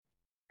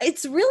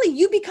it's really,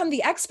 you become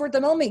the expert the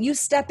moment you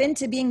step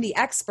into being the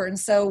expert. And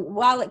so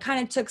while it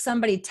kind of took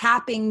somebody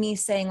tapping me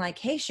saying like,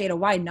 hey, Shayda,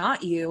 why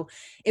not you?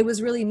 It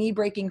was really me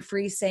breaking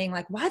free saying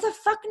like, why the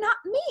fuck not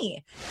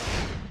me?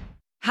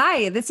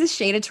 Hi, this is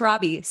Shayda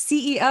Torabi,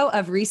 CEO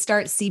of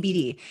Restart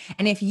CBD.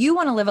 And if you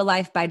want to live a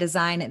life by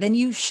design, then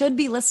you should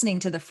be listening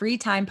to the Free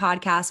Time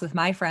podcast with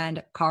my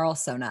friend, Carl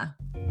Sona.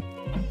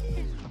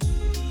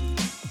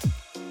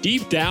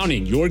 Deep down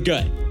in your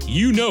gut,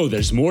 you know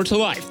there's more to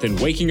life than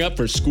waking up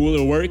for school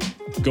or work,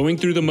 going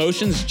through the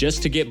motions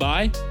just to get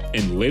by,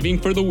 and living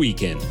for the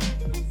weekend.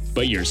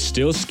 But you're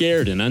still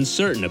scared and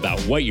uncertain about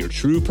what your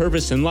true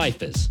purpose in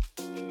life is.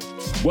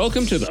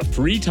 Welcome to the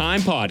Free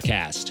Time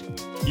Podcast,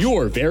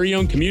 your very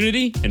own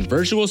community and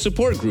virtual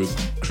support group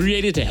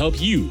created to help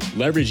you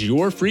leverage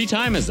your free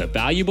time as a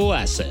valuable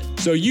asset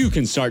so you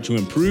can start to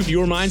improve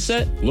your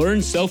mindset,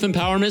 learn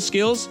self-empowerment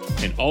skills,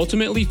 and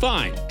ultimately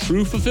find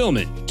true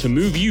fulfillment to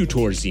move you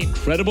towards the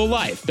incredible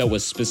life that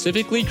was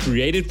specifically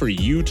created for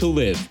you to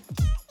live.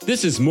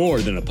 This is more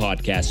than a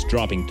podcast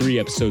dropping 3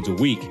 episodes a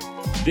week.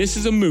 This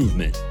is a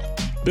movement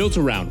built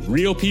around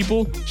real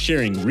people,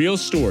 sharing real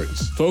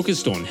stories,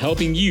 focused on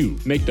helping you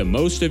make the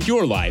most of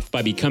your life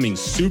by becoming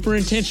super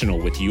intentional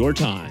with your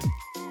time.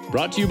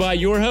 Brought to you by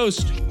your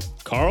host,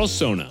 Carl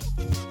Sona.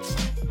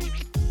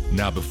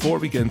 Now, before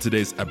we get into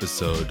today's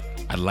episode,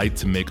 I'd like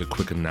to make a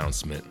quick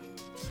announcement.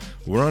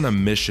 We're on a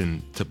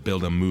mission to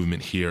build a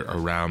movement here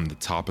around the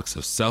topics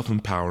of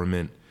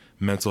self-empowerment,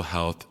 mental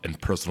health, and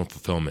personal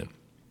fulfillment.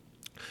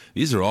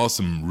 These are all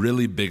some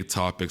really big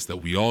topics that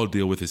we all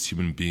deal with as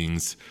human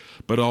beings,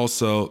 but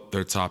also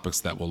they're topics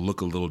that will look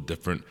a little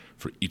different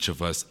for each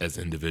of us as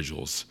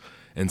individuals.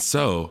 And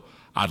so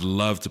I'd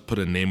love to put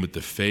a name with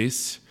the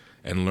face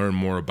and learn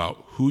more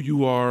about who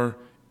you are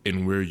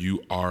and where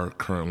you are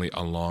currently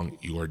along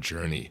your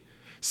journey.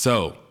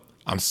 So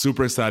I'm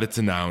super excited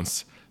to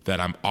announce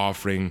that I'm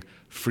offering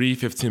free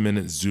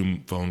 15-minute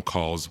Zoom phone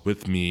calls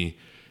with me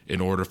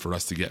in order for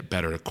us to get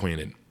better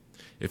acquainted.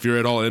 If you're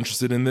at all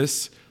interested in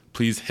this,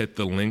 please hit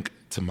the link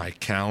to my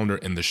calendar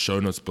in the show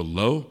notes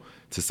below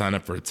to sign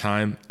up for a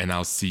time, and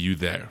I'll see you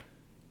there.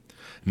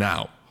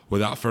 Now,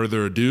 without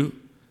further ado,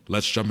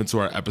 let's jump into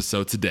our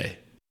episode today.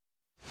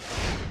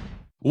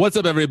 What's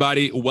up,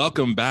 everybody?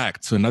 Welcome back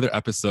to another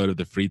episode of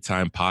the Free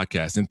Time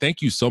Podcast, and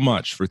thank you so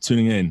much for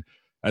tuning in.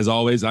 As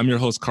always, I'm your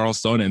host, Carl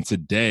Stone, and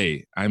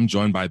today I'm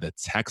joined by the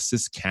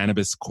Texas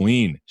cannabis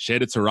queen,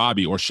 Shayda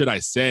Torabi, or should I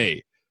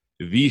say,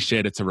 the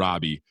Shayda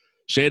Torabi.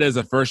 Shayda is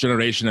a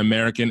first-generation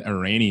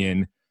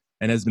American-Iranian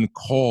and has been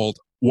called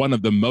one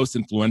of the most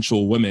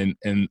influential women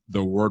in the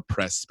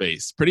WordPress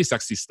space. Pretty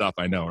sexy stuff,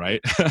 I know,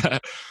 right?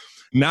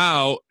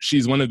 Now,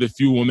 she's one of the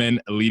few women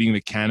leading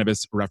the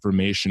cannabis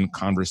reformation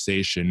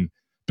conversation,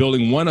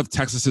 building one of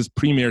Texas's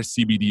premier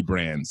CBD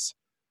brands.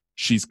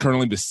 She's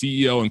currently the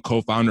CEO and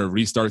co-founder of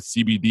Restart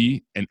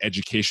CBD, an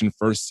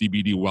education-first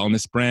CBD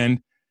wellness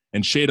brand.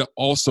 And Shayda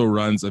also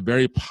runs a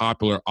very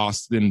popular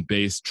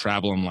Austin-based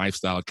travel and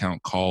lifestyle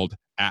account called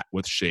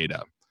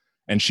 @WithShayda.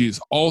 And she's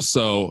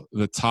also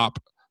the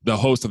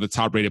host of the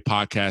top-rated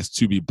podcast,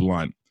 To Be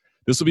Blunt.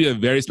 This will be a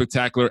very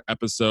spectacular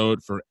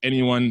episode for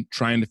anyone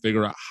trying to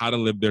figure out how to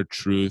live their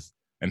truth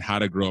and how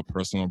to grow a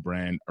personal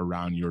brand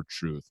around your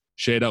truth.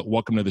 Shayda,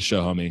 welcome to the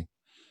show, homie.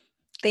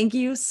 Thank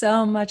you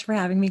so much for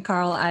having me,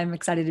 Carl. I'm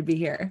excited to be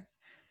here.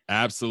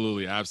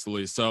 Absolutely,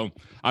 absolutely. So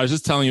I was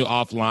just telling you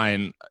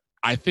offline,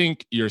 I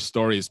think your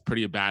story is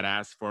pretty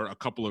badass for a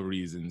couple of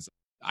reasons.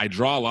 I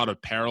draw a lot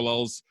of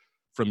parallels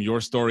from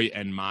your story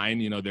and mine.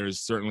 You know,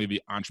 there's certainly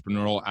the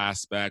entrepreneurial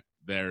aspect.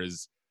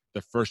 There's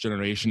the first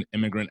generation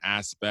immigrant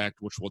aspect,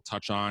 which we'll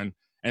touch on.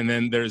 And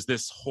then there's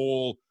this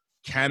whole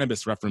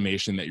cannabis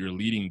reformation that you're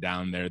leading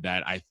down there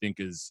that I think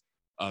is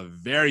a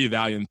very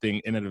valiant thing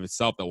in and of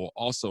itself that we'll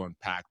also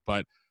unpack.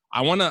 But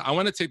I want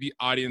to take the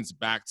audience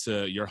back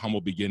to your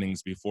humble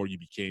beginnings before you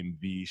became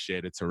the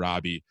Shayda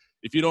Torabi.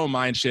 If you don't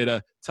mind,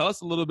 Shayda, tell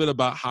us a little bit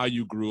about how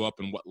you grew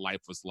up and what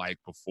life was like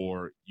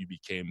before you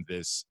became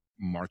this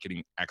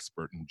marketing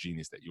expert and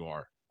genius that you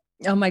are.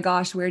 Oh my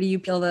gosh, where do you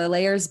peel the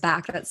layers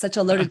back? That's such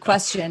a loaded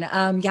question.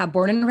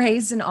 Born and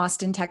raised in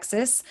Austin,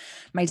 Texas.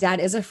 My dad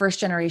is a first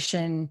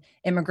generation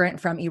immigrant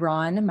from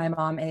Iran. My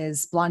mom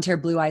is blonde hair,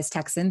 blue eyes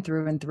Texan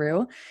through and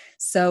through.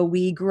 So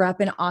we grew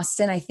up in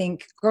Austin. I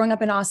think growing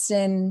up in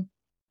Austin,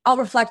 I'll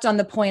reflect on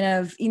the point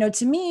of,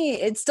 to me,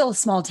 it's still a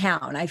small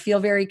town. I feel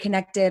very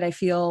connected. I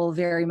feel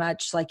very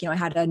much like, I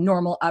had a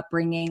normal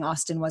upbringing.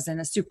 Austin wasn't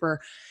a super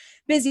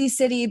busy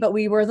city, but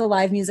we were the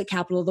live music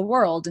capital of the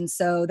world. And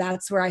so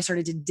that's where I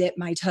started to dip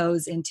my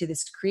toes into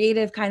this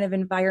creative kind of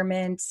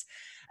environment.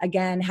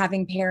 Again,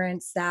 having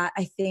parents that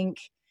I think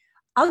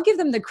I'll give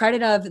them the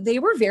credit of, they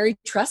were very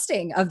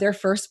trusting of their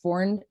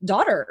firstborn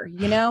daughter.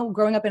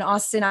 Growing up in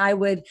Austin, I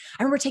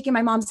remember taking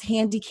my mom's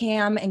handy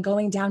cam and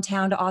going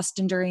downtown to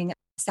Austin during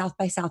South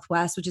by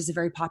Southwest, which is a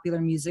very popular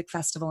music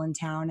festival in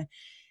town,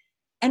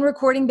 and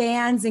recording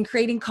bands and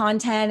creating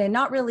content and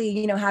not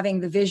really, having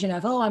the vision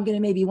of, I'm going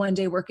to maybe one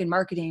day work in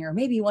marketing or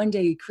maybe one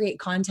day create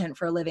content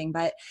for a living,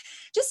 but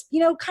just,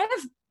 kind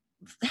of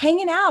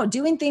hanging out,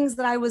 doing things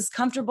that I was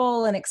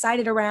comfortable and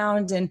excited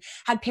around, and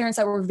had parents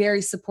that were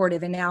very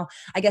supportive. And now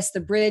I guess the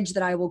bridge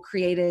that I will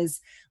create is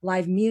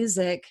live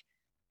music.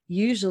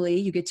 Usually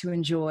you get to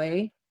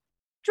enjoy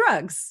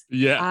drugs.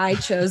 Yeah. I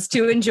chose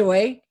to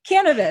enjoy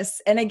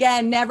cannabis. And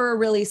again, never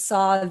really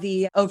saw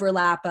the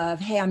overlap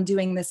of, hey, I'm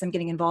doing this, I'm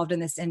getting involved in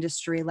this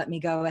industry. Let me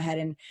go ahead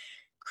and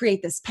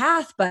create this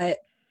path. But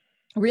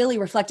really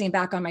reflecting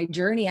back on my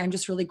journey, I'm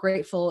just really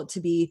grateful to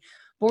be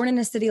born in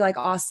a city like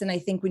Austin. I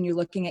think when you're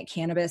looking at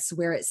cannabis,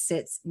 where it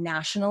sits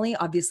nationally,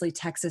 obviously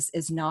Texas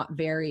is not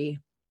very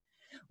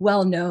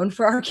well known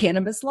for our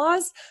cannabis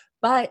laws.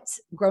 But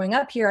growing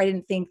up here, I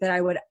didn't think that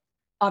I would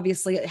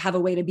obviously have a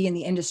way to be in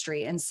the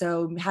industry. And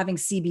so having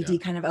CBD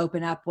kind of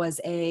open up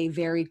was a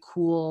very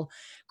cool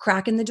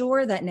crack in the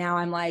door that now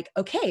I'm like,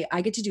 okay,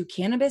 I get to do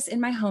cannabis in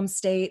my home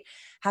state,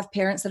 have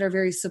parents that are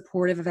very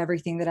supportive of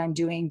everything that I'm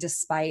doing,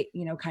 despite,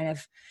 kind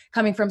of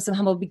coming from some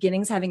humble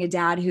beginnings, having a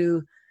dad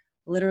who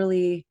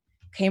literally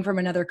came from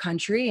another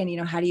country.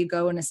 And, how do you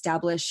go and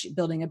establish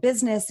building a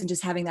business, and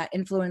just having that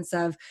influence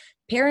of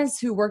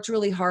parents who worked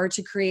really hard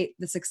to create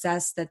the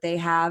success that they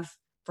have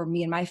for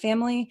me and my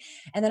family.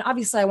 And then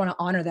obviously I want to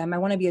honor them. I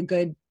want to be a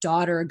good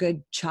daughter, a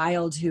good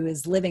child who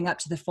is living up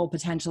to the full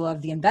potential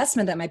of the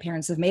investment that my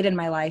parents have made in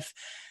my life.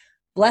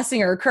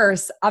 Blessing or a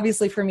curse,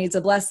 obviously for me, it's a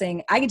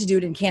blessing. I get to do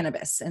it in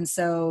cannabis. And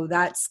so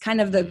that's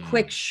kind of the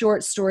quick,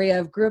 short story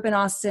of grew up in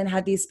Austin,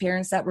 had these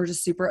parents that were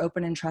just super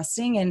open and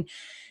trusting. And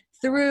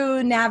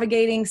through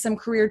navigating some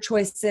career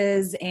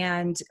choices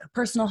and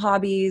personal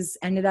hobbies,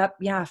 ended up,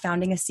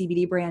 founding a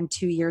CBD brand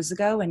 2 years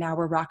ago. And now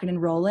we're rocking and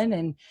rolling.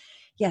 And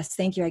yes,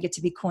 thank you. I get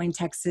to be coined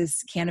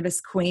Texas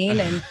Cannabis Queen,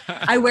 and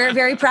I wear it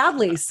very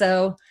proudly.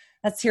 So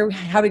that's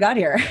how we got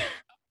here.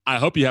 I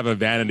hope you have a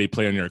vanity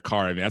plate on your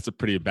car. I mean, that's a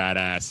pretty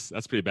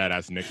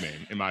badass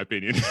nickname, in my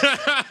opinion.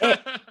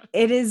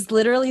 It is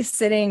literally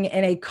sitting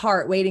in a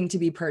cart waiting to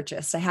be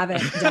purchased. I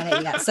haven't done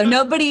it yet. So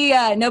nobody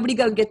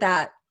go get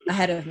that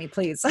ahead of me,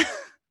 please.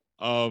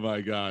 Oh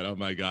my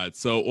God.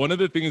 So one of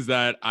the things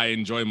that I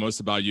enjoy most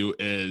about you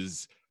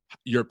is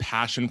your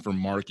passion for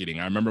marketing.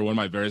 I remember one of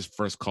my very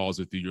first calls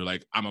with you, you're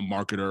like, I'm a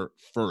marketer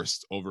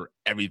first over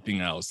everything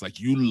else. Like,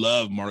 you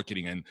love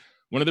marketing. And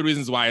one of the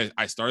reasons why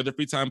I started the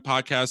Free Time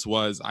Podcast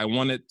was I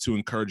wanted to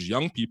encourage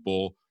young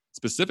people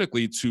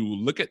specifically to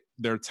look at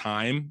their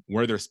time,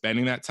 where they're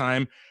spending that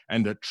time,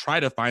 and to try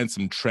to find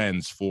some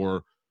trends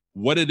for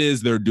what it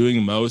is they're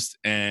doing most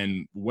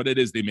and what it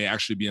is they may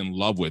actually be in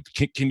love with.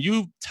 Can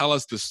you tell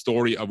us the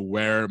story of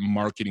where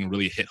marketing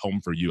really hit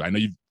home for you? I know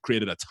you've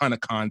created a ton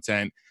of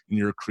content and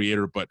you're a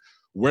creator, but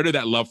where did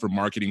that love for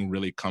marketing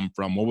really come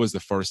from? What was the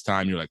first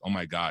time you're like, oh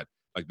my God,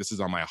 like this is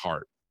on my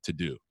heart to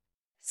do?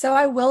 So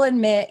I will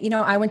admit,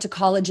 I went to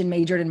college and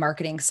majored in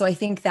marketing. So I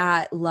think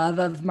that love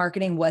of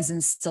marketing was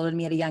instilled in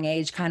me at a young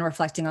age, kind of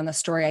reflecting on the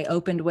story I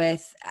opened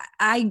with.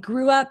 I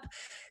grew up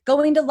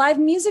going to live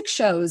music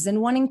shows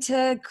and wanting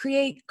to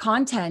create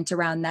content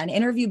around that and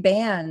interview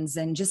bands,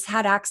 and just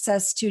had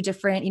access to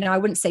different, I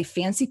wouldn't say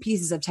fancy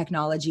pieces of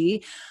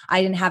technology.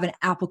 I didn't have an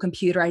Apple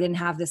computer. I didn't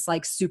have this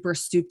like super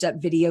souped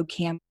up video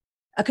cam,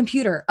 a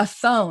computer, a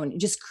phone,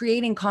 just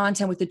creating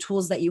content with the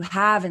tools that you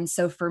have. And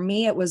so for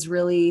me, it was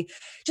really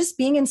just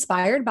being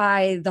inspired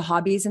by the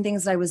hobbies and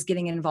things that I was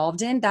getting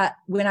involved in, that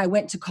when I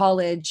went to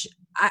college,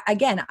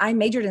 I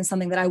majored in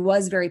something that I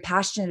was very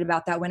passionate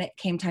about, that when it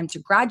came time to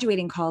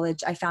graduating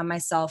college, I found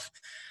myself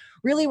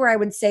really where I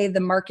would say the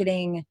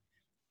marketing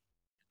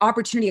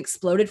opportunity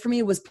exploded for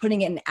me was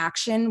putting it in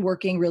action,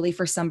 working really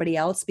for somebody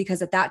else.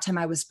 Because at that time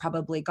I was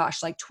probably,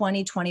 like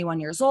 20,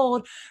 21 years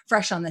old,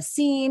 fresh on the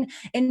scene.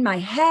 In my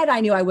head, I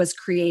knew I was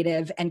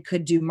creative and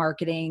could do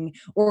marketing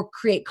or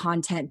create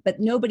content, but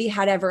nobody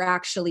had ever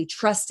actually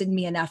trusted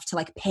me enough to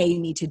like pay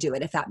me to do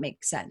it, if that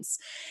makes sense.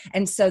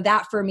 And so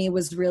that for me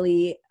was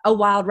really a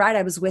wild ride.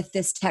 I was with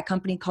this tech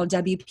company called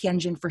WP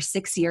Engine for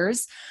 6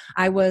 years.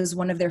 I was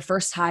one of their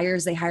first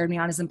hires. They hired me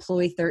on as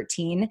employee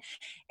 13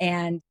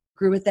 and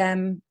grew with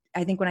them.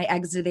 I think when I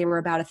exited, they were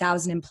about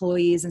 1,000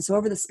 employees. And so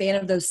over the span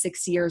of those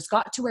 6 years,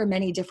 got to wear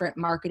many different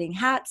marketing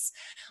hats,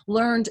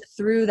 learned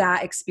through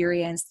that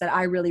experience that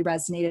I really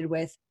resonated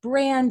with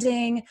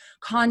branding,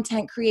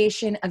 content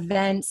creation,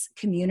 events,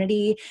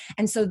 community.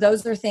 And so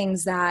those are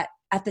things that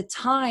at the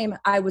time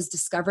I was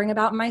discovering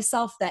about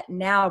myself that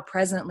now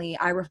presently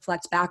I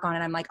reflect back on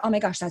and I'm like, oh my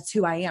gosh, that's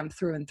who I am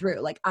through and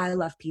through. Like, I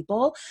love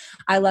people.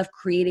 I love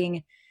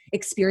creating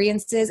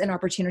experiences and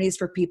opportunities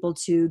for people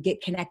to get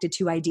connected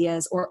to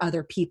ideas or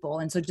other people.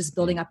 And so just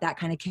building up that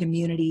kind of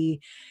community.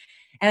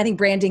 And I think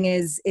branding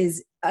is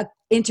an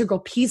integral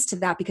piece to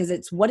that, because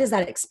it's what is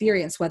that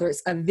experience, whether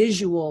it's a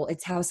visual,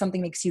 it's how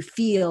something makes you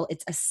feel,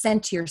 it's a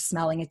scent you're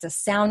smelling, it's a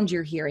sound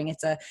you're hearing,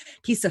 it's a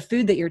piece of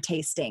food that you're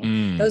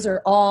tasting. Those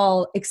are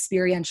all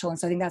experiential. And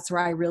so I think that's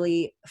where I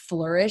really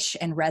flourish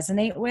and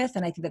resonate with.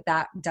 And I think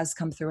that does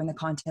come through in the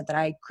content that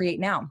I create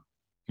now.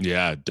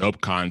 Yeah,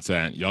 dope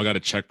content. Y'all got to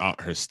check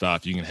out her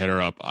stuff. You can hit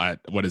her up at,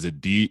 what is it,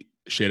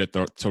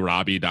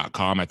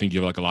 Torabi.com. I think you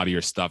have like a lot of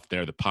your stuff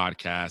there, the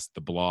podcast,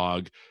 the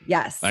blog.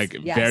 Yes. Like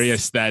yes. very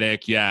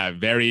aesthetic. Yeah.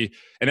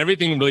 And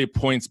everything really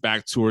points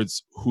back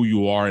towards who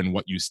you are and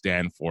what you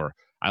stand for.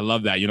 I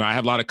love that. I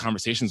have a lot of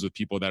conversations with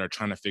people that are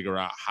trying to figure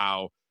out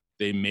how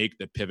they make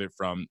the pivot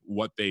from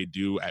what they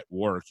do at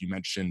work. You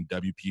mentioned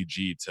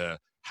WPG to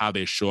how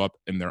they show up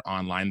in their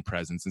online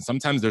presence. And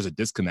sometimes there's a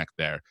disconnect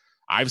there.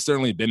 I've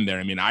certainly been there.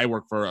 I mean, I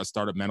work for a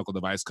startup medical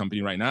device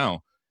company right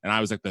now, and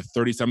I was like the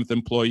 37th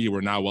employee.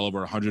 We're now well over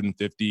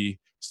 150,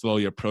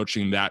 slowly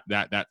approaching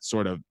that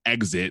sort of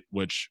exit,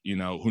 which,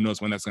 who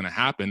knows when that's going to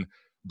happen.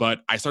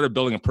 But I started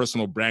building a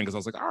personal brand because I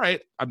was like, all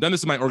right, I've done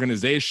this in my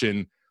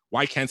organization.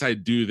 Why can't I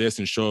do this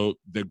and show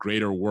the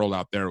greater world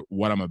out there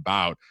what I'm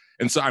about?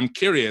 And so I'm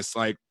curious,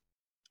 like,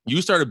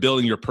 you started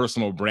building your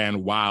personal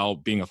brand while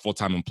being a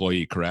full-time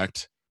employee,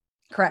 correct?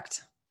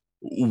 Correct.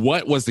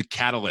 What was the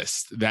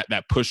catalyst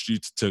that pushed you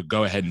to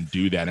go ahead and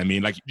do that? I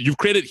mean, like, you've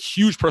created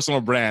huge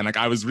personal brand. Like,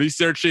 I was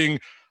researching,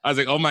 I was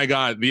like, oh my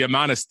God, the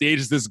amount of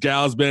stages this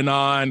gal's been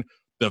on,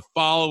 the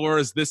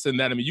followers, this and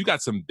that. I mean, you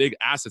got some big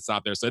assets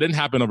out there. So it didn't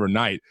happen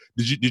overnight.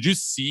 Did you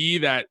see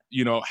that,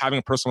 having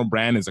a personal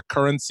brand is a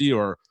currency,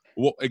 or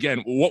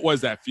what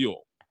was that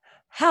fuel?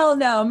 Hell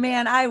no,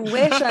 man. I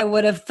wish I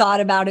would have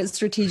thought about it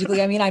strategically.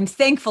 I mean, I'm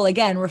thankful,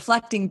 again,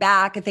 reflecting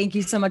back. Thank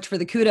you so much for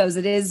the kudos.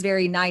 It is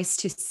very nice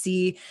to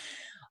see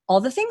all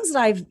the things that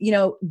I've,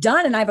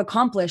 done and I've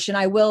accomplished. And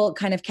I will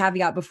kind of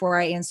caveat before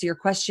I answer your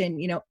question,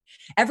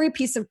 every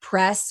piece of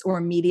press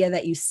or media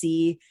that you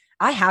see,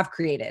 I have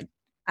created.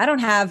 I don't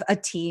have a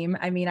team.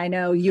 I mean, I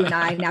know you and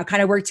I now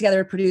kind of work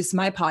together to produce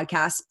my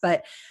podcast,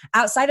 but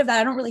outside of that,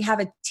 I don't really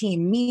have a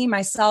team. Me,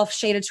 myself,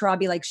 Shayda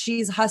Torabi, like,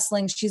 she's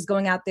hustling, she's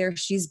going out there,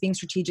 she's being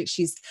strategic,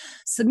 she's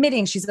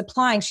submitting, she's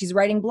applying, she's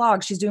writing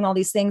blogs, she's doing all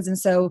these things. And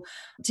so,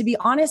 to be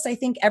honest, I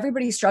think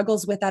everybody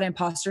struggles with that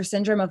imposter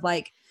syndrome of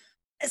like,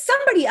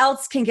 somebody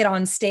else can get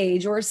on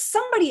stage or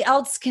somebody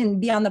else can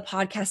be on the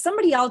podcast.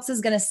 Somebody else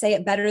is going to say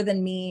it better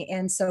than me.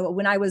 And so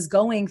when I was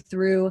going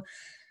through,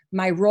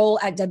 my role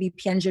at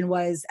WP Engine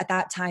was at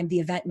that time the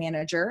event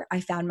manager. I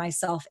found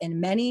myself in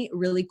many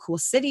really cool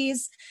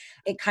cities.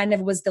 It kind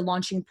of was the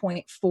launching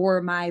point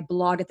for my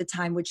blog at the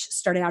time, which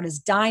started out as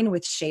Dine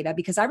with Shayda,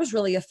 because I was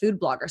really a food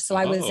blogger. So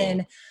I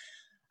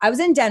was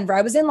in Denver,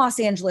 I was in Los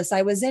Angeles,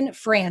 I was in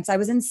France, I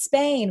was in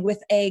Spain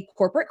with a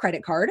corporate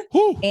credit card.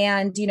 Whew.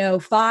 And,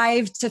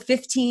 5 to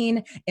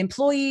 15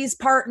 employees,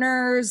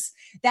 partners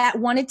that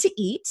wanted to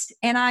eat.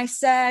 And I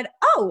said,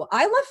 oh,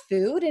 I love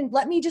food, and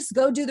let me just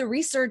go do the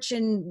research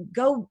and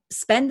go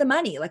spend the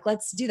money. Like,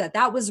 let's do that.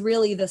 That was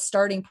really the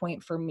starting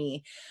point for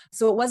me.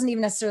 So it wasn't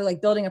even necessarily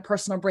like building a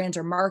personal brand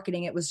or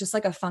marketing. It was just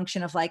like a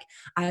function of like,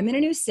 I'm in a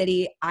new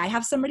city, I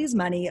have somebody's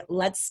money,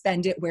 let's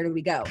spend it. Where do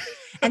we go?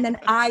 And then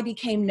I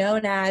became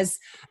known as,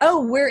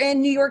 oh, we're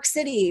in New York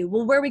City.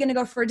 Well, where are we going to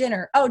go for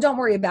dinner? Oh, don't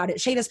worry about it.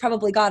 Shayda's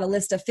probably got a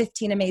list of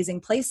 15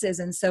 amazing places.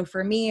 And so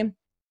for me,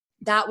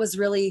 that was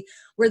really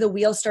where the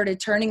wheels started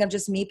turning, of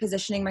just me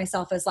positioning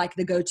myself as like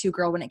the go-to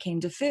girl when it came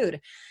to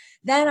food.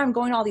 Then I'm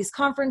going to all these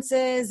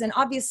conferences, and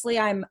obviously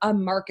I'm a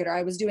marketer.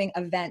 I was doing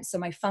events. So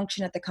my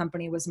function at the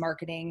company was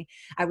marketing.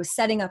 I was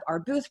setting up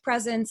our booth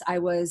presence. I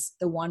was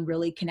the one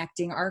really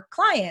connecting our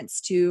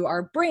clients to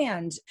our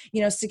brand,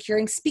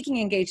 securing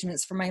speaking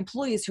engagements for my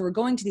employees who were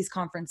going to these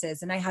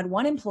conferences. And I had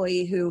one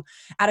employee who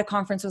at a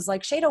conference was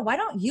like, Shayda, why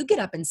don't you get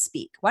up and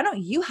speak? Why don't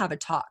you have a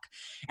talk?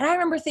 And I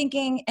remember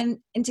thinking, and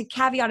to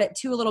caveat it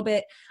too a little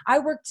bit, I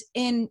worked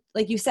in,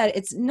 like you said,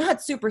 it's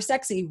not super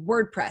sexy,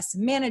 WordPress,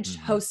 managed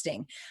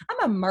hosting.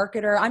 I'm a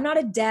marketer. I'm not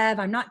a dev.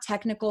 I'm not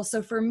technical.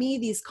 So for me,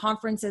 these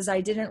conferences, I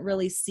didn't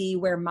really see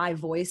where my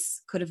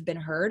voice could have been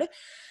heard.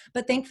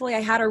 But thankfully, I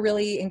had a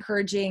really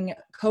encouraging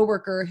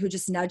coworker who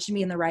just nudged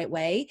me in the right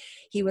way.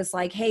 He was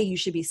like, hey, you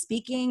should be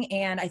speaking,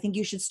 and I think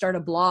you should start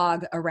a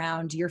blog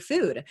around your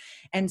food.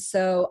 And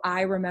so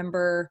I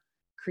remember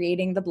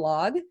creating the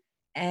blog,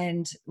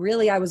 and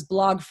really I was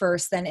blog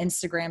first, then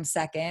Instagram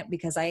second,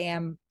 because I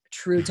am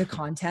true to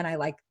content. I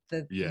like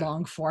the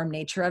long form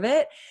nature of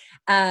it.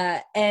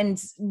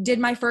 And did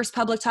my first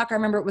public talk. I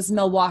remember it was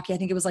Milwaukee. I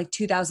think it was like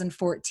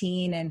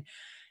 2014. And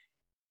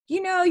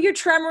you're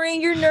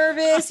tremoring, you're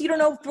nervous. You don't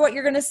know if what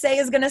you're going to say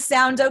is going to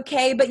sound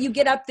okay, but you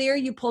get up there,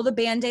 you pull the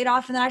Band-Aid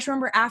off. And then I just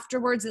remember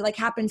afterwards, it like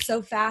happened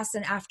so fast.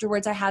 And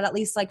afterwards I had at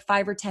least like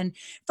 5 or 10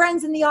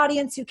 friends in the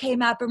audience who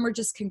came up and were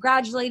just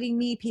congratulating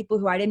me, people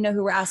who I didn't know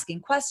who were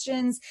asking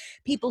questions,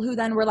 people who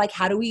then were like,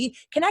 how do we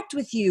connect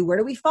with you? Where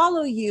do we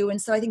follow you?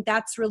 And so I think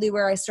that's really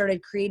where I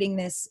started creating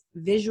this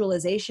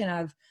visualization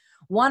of,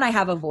 1, I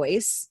have a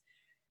voice.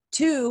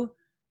 2,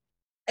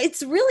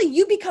 it's really,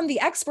 you become the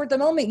expert the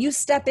moment you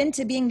step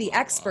into being the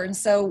expert. And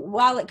so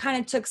while it kind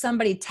of took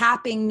somebody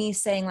tapping me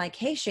saying like,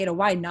 hey, Shayda,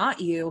 why not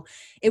you?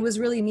 It was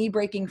really me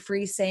breaking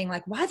free saying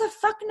like, why the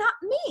fuck not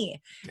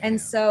me? Damn.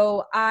 And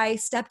so I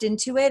stepped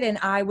into it, and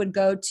I would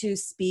go to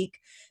speak.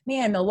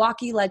 Man,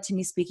 Milwaukee led to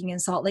me speaking in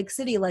Salt Lake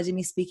City, led to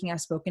me speaking.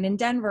 I've spoken in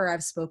Denver.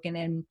 I've spoken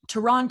in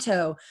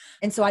Toronto.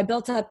 And so I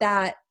built up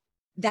that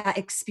that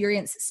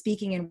experience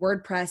speaking in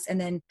WordPress and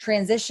then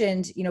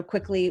transitioned,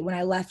 quickly. When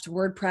I left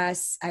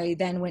WordPress, I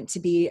then went to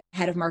be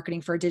head of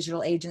marketing for a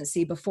digital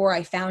agency before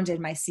I founded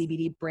my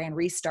CBD brand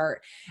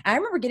Restart. And I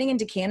remember getting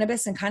into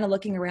cannabis and kind of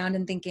looking around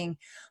and thinking,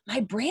 my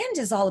brand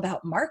is all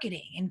about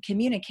marketing and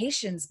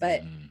communications,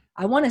 but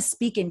I want to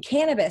speak in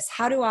cannabis.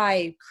 How do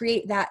I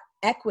create that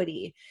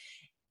equity?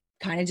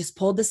 Kind of just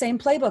pulled the same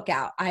playbook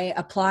out. I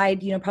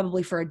applied,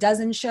 probably for a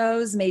dozen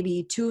shows,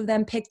 maybe 2 of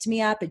them picked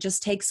me up. It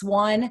just takes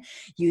one.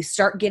 You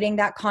start getting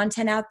that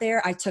content out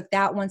there. I took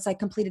that once I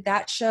completed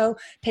that show,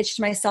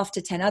 pitched myself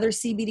to 10 other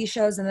CBD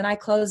shows. And then I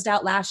closed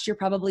out last year,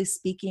 probably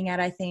speaking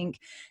at, I think,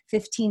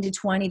 15 to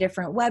 20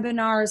 different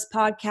webinars,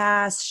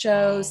 podcasts,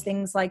 shows,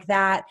 things like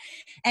that.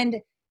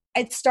 And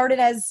it started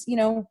as,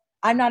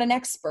 I'm not an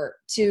expert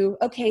to,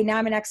 okay, now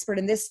I'm an expert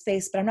in this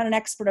space, but I'm not an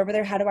expert over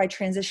there. How do I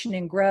transition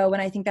and grow?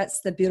 And I think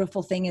that's the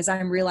beautiful thing is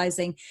I'm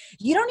realizing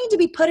you don't need to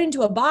be put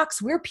into a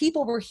box. We're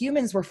people, we're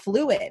humans, we're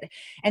fluid.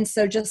 And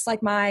so just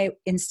like my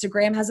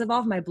Instagram has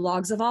evolved, my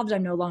blog's evolved.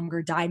 I'm no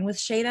longer Dine with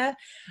Shayda.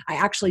 I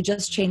actually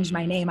just changed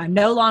my name. I'm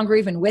no longer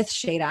even with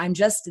Shayda. I'm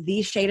just the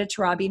Shayda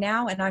Torabi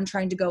now. And I'm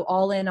trying to go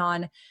all in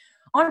on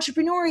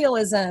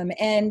entrepreneurialism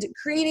and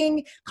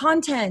creating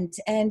content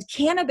and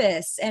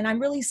cannabis. And I'm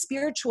really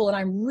spiritual and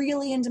I'm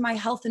really into my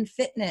health and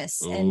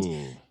fitness. Ooh.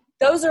 And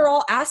those are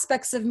all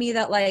aspects of me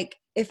that, like,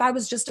 if I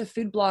was just a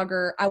food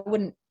blogger, I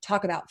wouldn't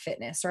talk about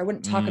fitness or I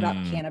wouldn't talk about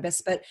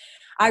cannabis, but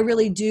I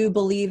really do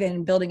believe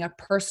in building a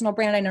personal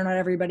brand. I know not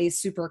everybody's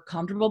super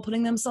comfortable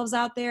putting themselves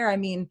out there. I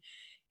mean,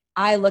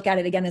 I look at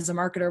it again as a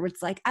marketer, where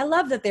it's like, I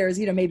love that there's,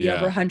 maybe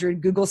over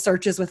 100 Google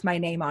searches with my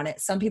name on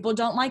it. Some people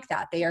don't like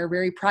that. They are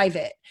very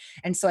private.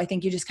 And so I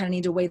think you just kind of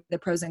need to weigh the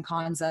pros and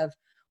cons of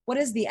what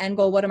is the end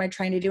goal? What am I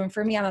trying to do? And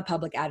for me, I'm a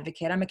public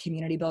advocate. I'm a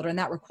community builder, and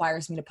that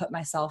requires me to put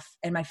myself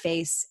and my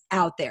face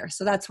out there.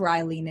 So that's where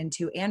I lean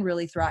into and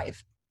really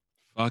thrive.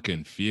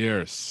 Fucking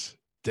fierce.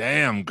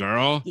 Damn,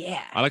 girl.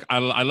 Yeah.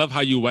 I love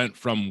how you went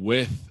from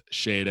with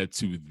Shayda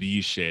to the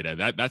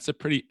Shayda. That's a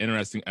pretty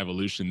interesting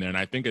evolution there. And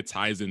I think it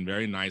ties in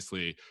very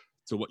nicely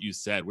to what you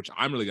said, which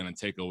I'm really going to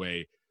take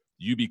away.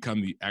 You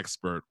become the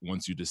expert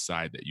once you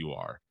decide that you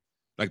are.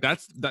 Like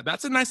that's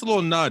a nice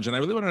little nudge. And I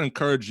really want to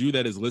encourage you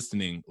that is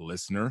listening,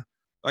 listener.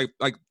 Like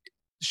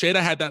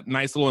Shayda had that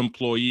nice little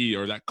employee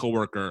or that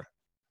coworker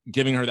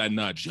giving her that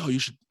nudge. Yo, you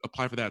should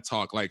apply for that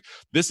talk. Like,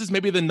 this is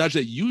maybe the nudge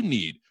that you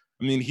need.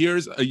 I mean,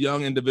 here's a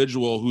young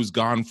individual who's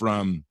gone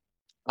from,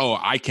 oh,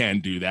 I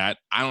can't do that,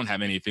 I don't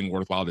have anything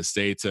worthwhile to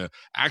say, to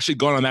actually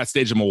going on that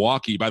stage in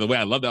Milwaukee. By the way,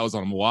 I love that I was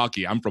on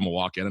Milwaukee. I'm from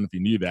Milwaukee. I don't know if you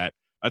knew that.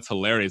 That's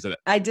hilarious.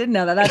 I did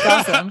know that. That's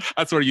awesome.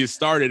 That's where you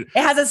started.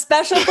 It has a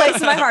special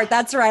place in my heart.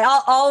 That's right.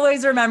 I'll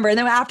always remember. And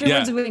then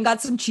afterwards, we went and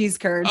got some cheese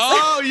curds.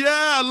 Oh, yeah.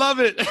 I love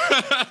it.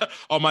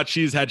 Oh, my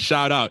cheese head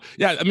shout out.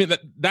 Yeah. I mean,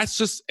 that's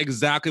just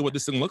exactly what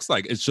this thing looks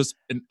like. It's just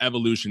an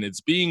evolution.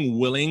 It's being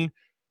willing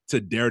to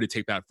dare to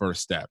take that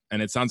first step.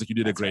 And it sounds like you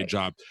did a great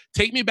job.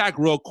 Take me back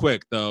real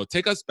quick, though.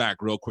 Take us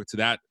back real quick to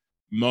that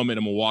moment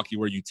in Milwaukee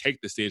where you take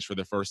the stage for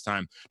the first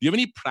time. Do you have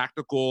any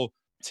practical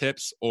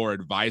tips or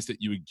advice that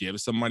you would give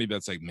somebody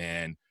that's like,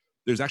 man,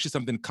 there's actually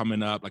something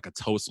coming up, like a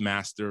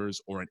Toastmasters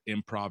or an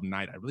improv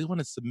night. I really want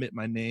to submit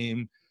my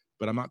name,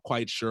 but I'm not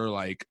quite sure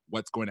like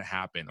what's going to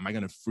happen. Am I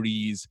going to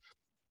freeze?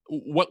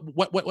 What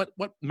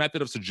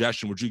method of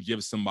suggestion would you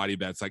give somebody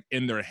that's like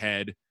in their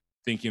head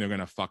thinking they're going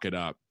to fuck it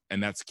up,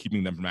 and that's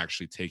keeping them from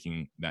actually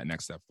taking that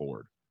next step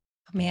forward?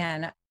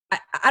 Man,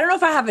 I don't know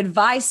if I have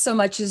advice so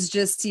much as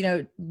just,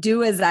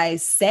 do as I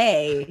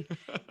say.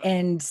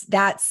 And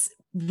that's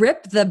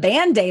rip the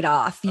Band-Aid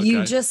off. Okay.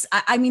 You just,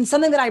 I mean,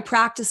 something that I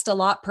practiced a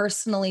lot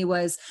personally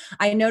was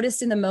I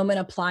noticed in the moment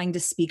applying to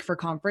speak for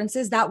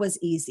conferences, that was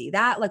easy.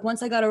 That like,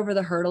 once I got over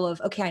the hurdle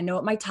of, okay, I know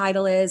what my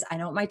title is. I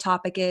know what my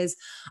topic is.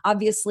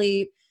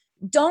 Obviously,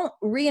 don't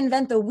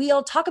reinvent the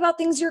wheel. Talk about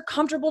things you're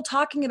comfortable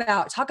talking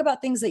about. Talk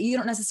about things that you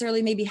don't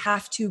necessarily maybe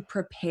have to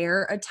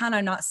prepare a ton.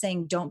 I'm not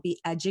saying don't be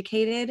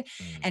educated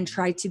and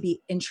try to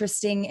be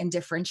interesting and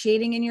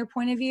differentiating in your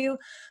point of view.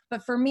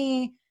 But for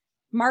me,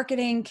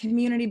 marketing,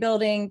 community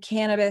building,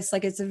 cannabis,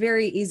 like it's a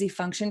very easy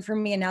function for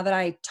me. And now that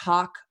I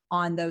talk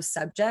on those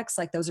subjects,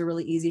 like those are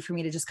really easy for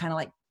me to just kind of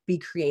like be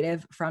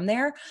creative from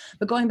there.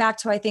 But going back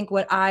to, I think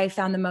what I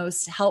found the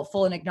most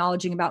helpful in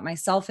acknowledging about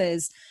myself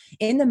is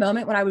in the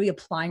moment when I would be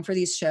applying for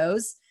these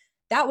shows,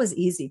 that was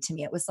easy to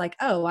me. It was like,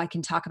 oh, I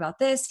can talk about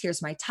this.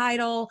 Here's my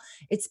title.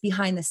 It's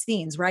behind the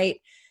scenes, right?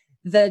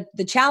 The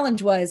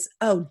challenge was,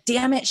 oh,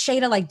 damn it,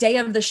 Shayda, like day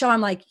of the show,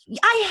 I'm like,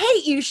 I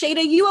hate you,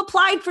 Shayda. You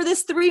applied for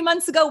this 3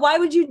 months ago. Why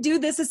would you do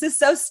this? This is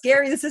so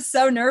scary. This is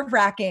so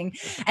nerve-wracking.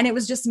 And it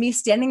was just me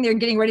standing there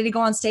getting ready to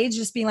go on stage,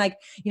 just being like,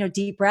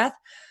 deep breath.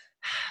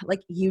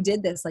 Like, you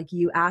did this, like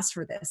you asked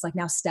for this, like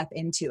now step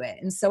into it.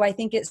 And so I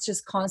think it's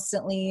just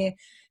constantly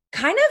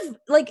kind of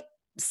like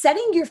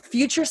setting your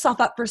future self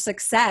up for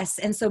success.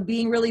 And so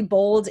being really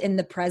bold in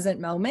the present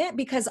moment,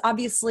 because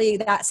obviously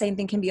that same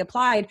thing can be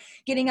applied.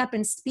 Getting up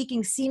and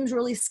speaking seems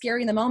really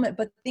scary in the moment,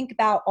 but think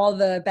about all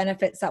the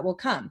benefits that will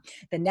come.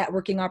 The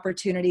networking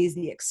opportunities,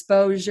 the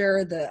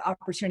exposure, the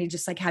opportunity to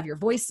just like have your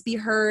voice be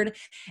heard.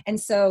 And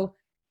so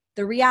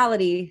the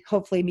reality,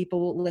 hopefully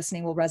people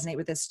listening will resonate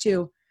with this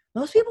too.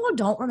 Most people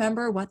don't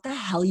remember what the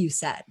hell you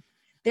said.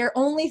 They're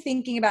only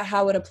thinking about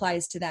how it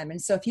applies to them.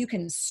 And so if you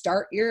can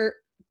start your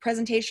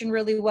presentation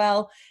really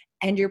well,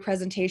 end your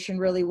presentation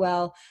really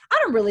well, I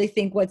don't really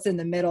think what's in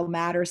the middle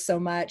matters so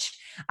much.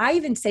 I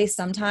even say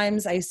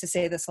sometimes, I used to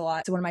say this a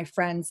lot to one of my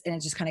friends, and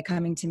it's just kind of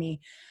coming to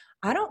me.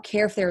 I don't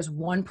care if there's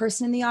one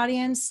person in the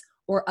audience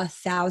or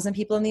 1,000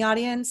 people in the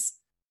audience.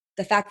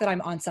 The fact that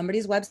I'm on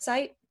somebody's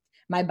website,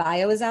 my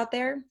bio is out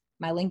there,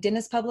 my LinkedIn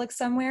is public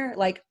somewhere,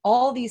 like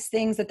all these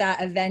things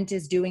that event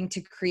is doing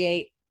to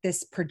create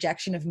this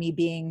projection of me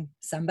being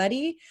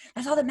somebody,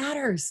 that's all that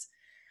matters.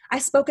 I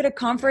spoke at a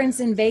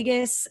conference in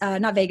Vegas, I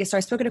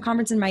spoke at a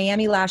conference in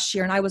Miami last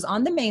year, and I was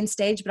on the main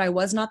stage, but I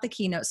was not the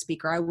keynote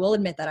speaker. I will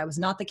admit that I was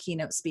not the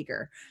keynote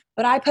speaker,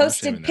 but I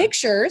posted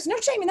pictures, no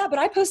shame in that, but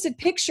I posted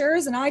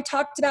pictures and I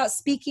talked about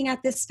speaking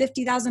at this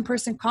 50,000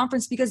 person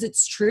conference because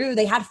it's true.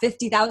 They had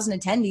 50,000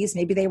 attendees.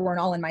 Maybe they weren't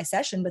all in my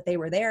session, but they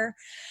were there.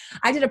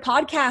 I did a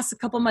podcast a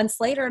couple months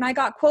later and I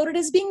got quoted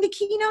as being the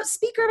keynote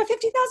speaker of a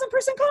 50,000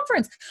 person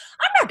conference.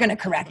 I'm not going to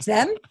correct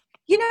them.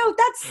 You know,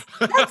 that's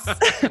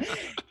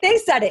they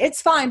said it.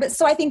 It's fine. But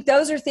so I think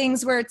those are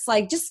things where it's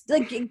like, just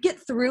like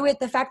get through it.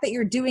 The fact that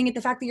you're doing it,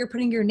 the fact that you're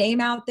putting your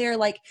name out there.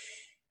 Like,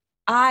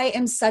 I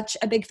am such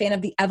a big fan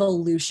of the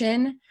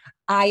evolution.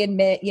 I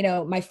admit, you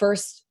know,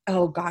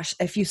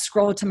 if you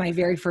scroll to my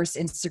very first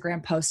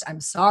Instagram post,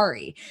 I'm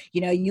sorry. You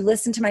know, you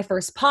listen to my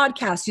first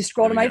podcast, you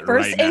scroll to my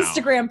first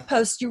Instagram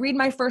post, you read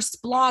my first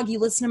blog, you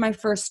listen to my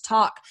first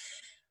talk.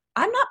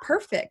 I'm not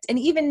perfect. And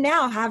even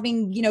now,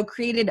 having, you know,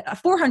 created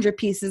 400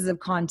 pieces of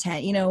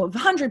content, you know,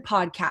 100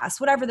 podcasts,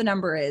 whatever the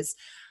number is,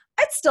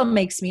 it still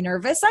makes me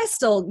nervous. I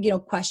still, you know,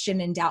 question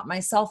and doubt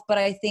myself. But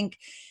I think,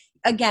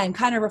 again,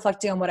 kind of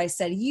reflecting on what I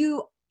said,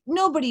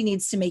 nobody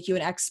needs to make you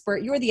an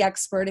expert. You're the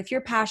expert. If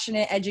you're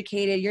passionate,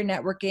 educated, you're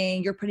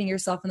networking, you're putting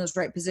yourself in those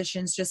right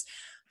positions, just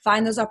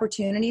find those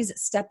opportunities,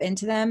 step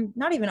into them,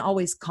 not even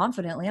always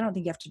confidently. I don't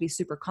think you have to be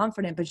super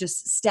confident, but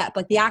just step.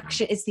 Like the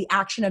action, it's the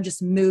action of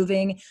just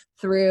moving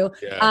through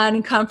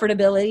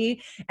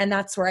uncomfortability. And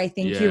that's where I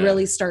think you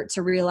really start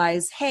to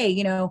realize, hey,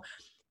 you know,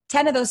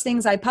 10 of those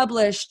things I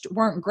published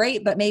weren't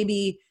great, but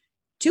maybe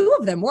 2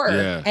 of them were.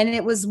 Yeah. And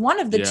it was one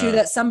of the 2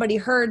 that somebody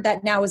heard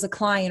that now is a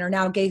client or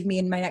now gave me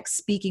in my next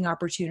speaking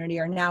opportunity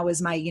or now is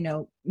my, you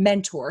know,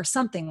 mentor or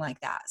something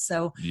like that.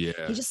 So you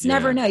just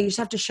never know. You just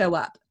have to show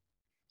up.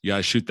 You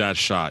gotta shoot that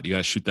shot.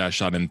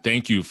 And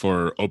thank you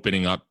for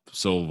opening up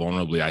so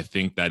vulnerably. I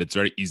think that it's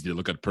very easy to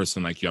look at a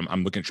person like you.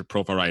 I'm looking at your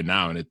profile right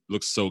now and it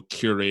looks so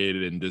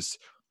curated and just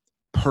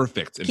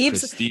perfect. And keep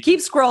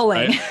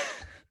scrolling. Right?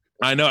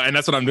 I know. And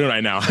that's what I'm doing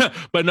right now.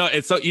 But no,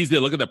 it's so easy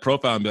to look at the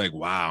profile and be like,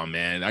 wow,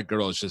 man, that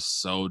girl is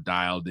just so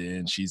dialed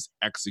in. She's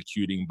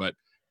executing. But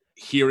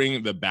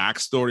hearing the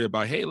backstory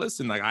about, hey,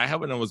 listen, like I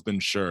haven't always been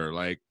sure.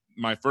 Like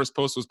my first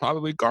post was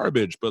probably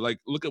garbage, but like,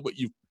 look at what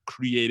you've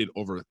created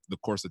over the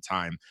course of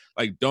time.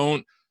 Like,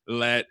 don't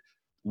let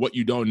what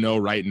you don't know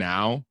right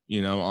now,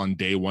 you know, on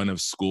day one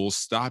of school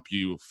stop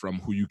you from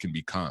who you can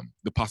become.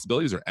 The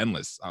possibilities are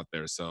endless out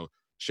there. So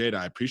Shayda,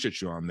 I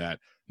appreciate you on that.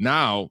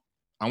 Now,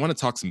 I want to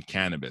talk some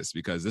cannabis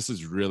because this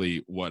is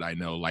really what I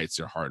know lights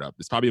your heart up.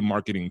 It's probably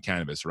marketing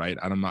cannabis, right?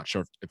 And I'm not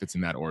sure if it's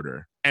in that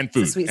order. And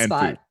food. It's a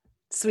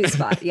sweet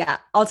spot. Yeah.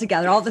 All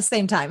together, all at the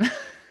same time.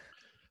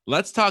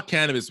 Let's talk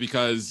cannabis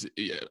because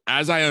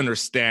as I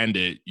understand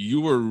it, you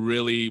were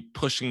really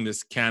pushing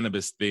this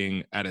cannabis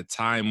thing at a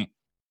time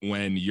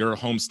when your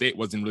home state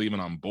wasn't really even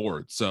on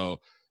board. So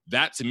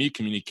that to me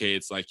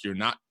communicates like you're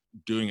not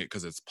doing it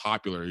because it's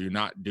popular. You're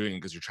not doing it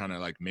because you're trying to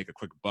like make a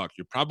quick buck.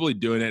 You're probably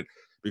doing it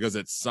because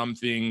it's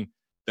something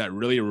that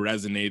really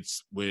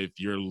resonates with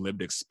your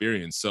lived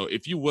experience. So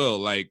if you will,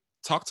 like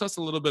talk to us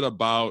a little bit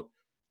about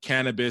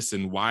cannabis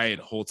and why it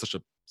holds such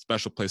a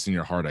special place in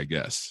your heart, I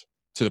guess,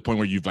 to the point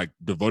where you've like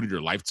devoted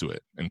your life to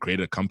it and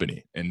created a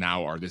company and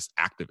now are this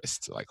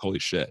activist. Like, holy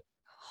shit.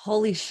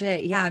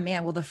 Yeah,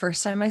 man. Well, the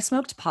first time I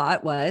smoked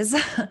pot was,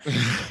 again,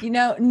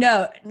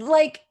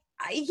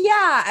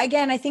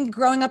 I think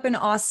growing up in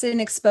Austin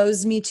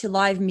exposed me to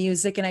live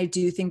music. And I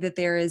do think that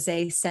there is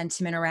a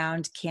sentiment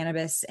around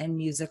cannabis and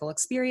musical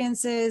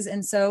experiences.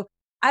 And so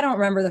I don't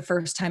remember the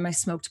first time I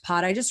smoked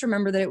pot. I just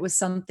remember that it was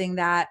something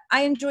that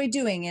I enjoyed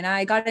doing. And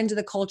I got into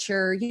the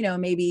culture, you know,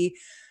 maybe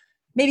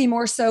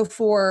more so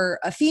for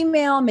a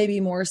female, maybe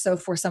more so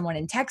for someone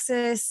in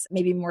Texas,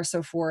 maybe more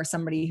so for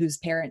somebody whose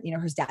parent, you know,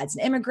 whose dad's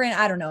an immigrant.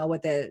 I don't know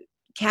what the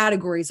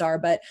categories are,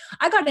 but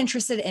I got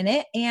interested in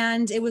it.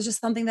 And it was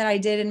just something that I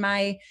did in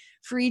my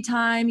free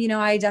time,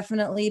 I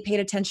definitely paid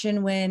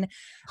attention when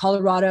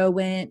Colorado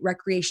went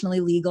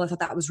recreationally legal. I thought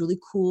that was really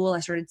cool. I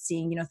started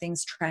seeing,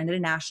 things trend at a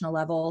national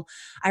level.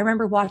 I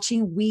remember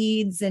watching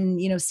Weeds and,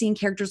 seeing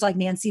characters like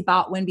Nancy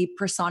Botwin be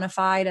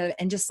personified,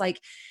 and just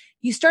like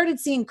you started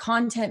seeing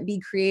content be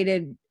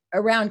created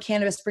around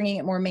cannabis, bringing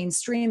it more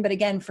mainstream. But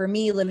again, for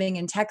me living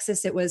in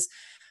Texas, it was,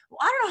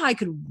 I don't know how I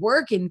could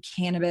work in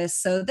cannabis.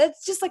 So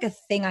that's just like a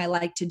thing I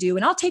like to do.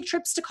 And I'll take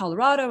trips to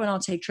Colorado and I'll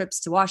take trips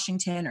to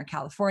Washington or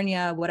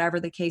California, whatever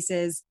the case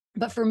is.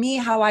 But for me,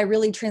 how I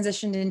really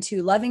transitioned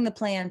into loving the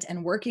plant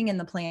and working in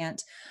the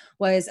plant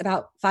was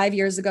about 5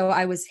 years ago.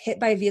 I was hit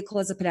by a vehicle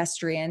as a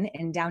pedestrian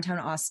in downtown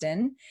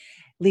Austin,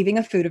 leaving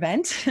a food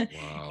event.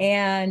 Wow.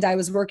 And I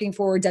was working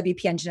for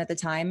WP Engine at the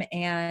time.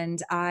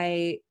 And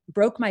I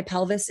broke my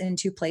pelvis in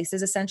 2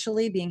 places,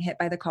 essentially being hit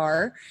by the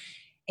car.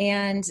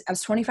 And I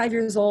was 25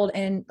 years old.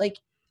 And like,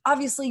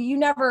 obviously you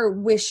never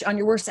wish on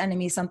your worst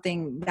enemy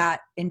something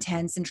that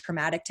intense and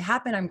traumatic to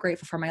happen. I'm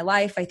grateful for my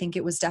life. I think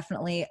it was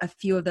definitely a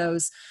few of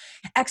those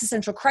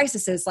existential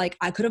crises. Like,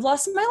 I could have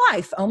lost my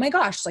life. Oh my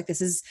gosh. Like,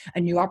 this is a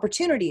new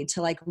opportunity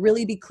to like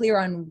really be clear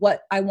on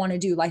what I want to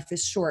do. Life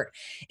is short.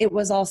 It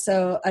was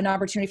also an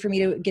opportunity for me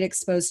to get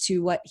exposed to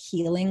what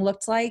healing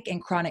looked like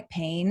and chronic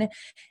pain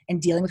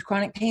and dealing with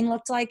chronic pain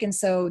looked like. And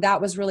so that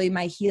was really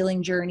my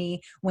healing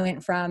journey.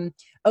 Went from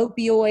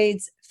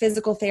opioids,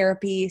 physical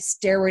therapy,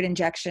 steroid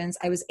injections.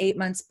 I was 8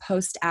 months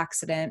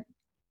post-accident.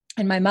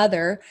 And my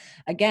mother,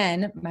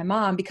 again, my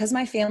mom, because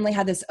my family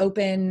had this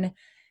open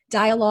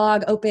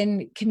dialogue,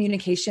 open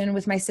communication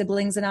with my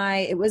siblings and I,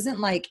 it wasn't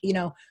like,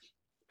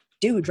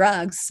 do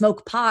drugs,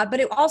 smoke pot, but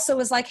it also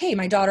was like, hey,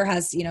 my daughter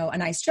has, a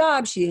nice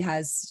job. She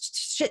has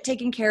shit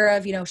taken care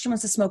of. She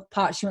wants to smoke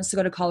pot. She wants to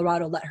go to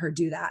Colorado. Let her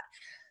do that.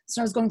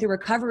 So I was going through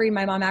recovery.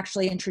 My mom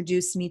actually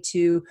introduced me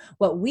to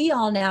what we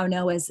all now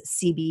know as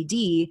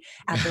CBD.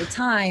 At the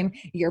time,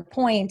 your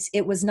point,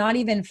 it was not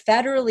even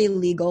federally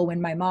legal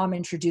when my mom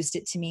introduced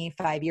it to me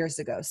 5 years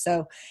ago.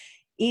 So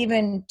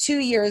even 2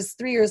 years,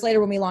 3 years later,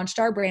 when we launched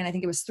our brand, I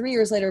think it was 3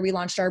 years later, we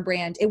launched our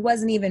brand. It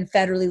wasn't even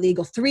federally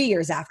legal 3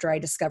 years after I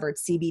discovered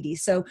CBD.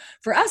 So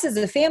for us as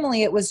a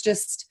family, it was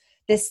just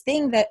this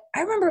thing that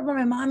I remember when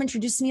my mom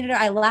introduced me to it,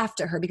 I laughed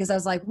at her because I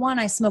was like, 1,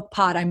 I smoke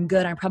pot. I'm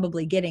good. I'm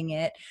probably getting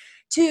it.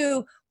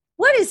 2,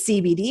 what is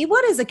CBD?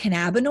 What is a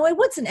cannabinoid?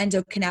 What's an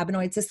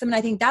endocannabinoid system? And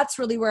I think that's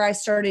really where I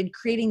started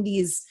creating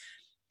these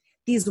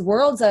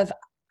worlds of,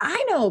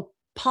 I know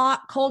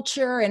pot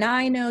culture and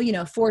I know,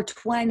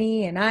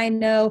 420 and I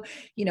know,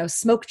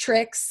 smoke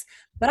tricks,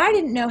 but I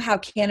didn't know how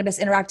cannabis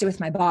interacted with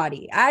my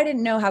body. I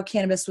didn't know how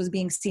cannabis was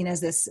being seen as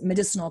this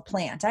medicinal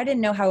plant. I didn't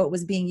know how it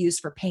was being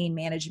used for pain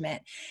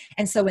management.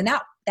 And so when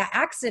that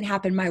accident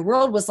happened, my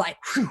world was like,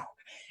 whew.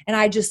 And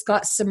I just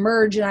got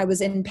submerged and I was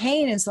in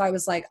pain. And so I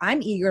was like,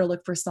 I'm eager to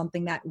look for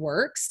something that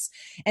works.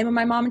 And when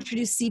my mom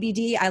introduced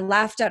CBD, I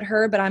laughed at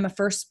her, but I'm a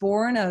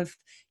firstborn of,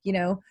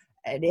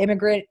 an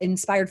immigrant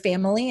inspired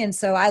family. And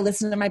so I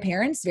listened to my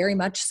parents very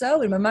much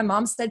so. And when my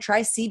mom said,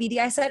 try CBD,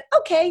 I said,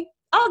 okay,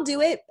 I'll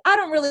do it. I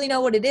don't really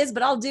know what it is,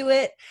 but I'll do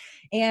it.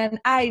 And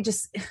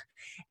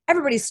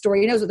everybody's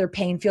story knows what their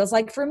pain feels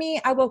like. For me,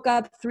 I woke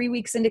up 3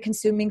 weeks into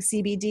consuming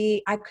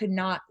CBD. I could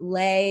not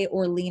lay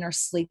or lean or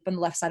sleep on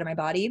the left side of my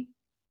body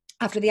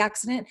after the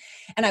accident.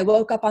 And I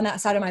woke up on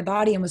that side of my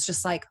body and was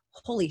just like,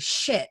 holy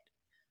shit,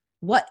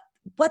 what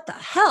the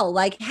hell?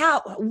 Like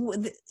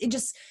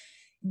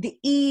the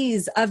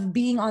ease of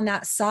being on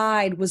that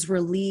side was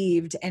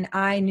relieved. And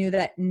I knew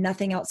that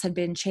nothing else had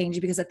been changed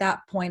because at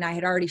that point I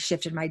had already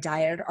shifted my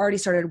diet. I'd already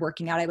started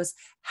working out. I was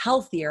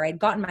healthier. I'd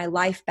gotten my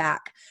life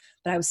back,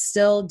 but I was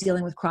still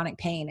dealing with chronic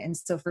pain. And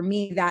so for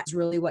me, that's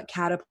really what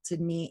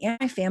catapulted me and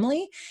my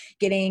family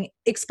getting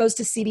exposed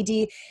to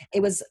CBD.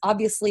 It was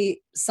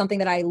obviously something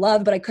that I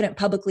loved, but I couldn't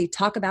publicly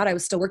talk about. I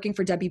was still working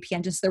for WP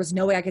Engine, so there was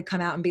no way I could come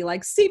out and be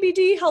like,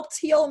 CBD helped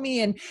heal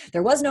me. And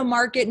there was no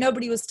market.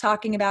 Nobody was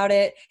talking about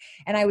it.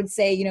 And I would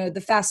say,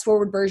 the fast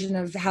forward version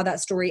of how that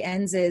story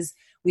ends is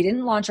we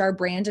didn't launch our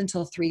brand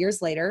until 3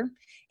 years later.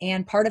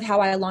 And part of how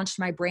I launched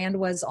my brand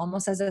was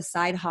almost as a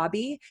side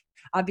hobby.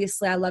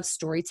 Obviously, I love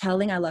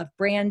storytelling. I love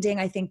branding.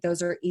 I think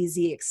those are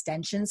easy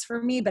extensions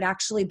for me, but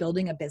actually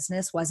building a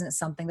business wasn't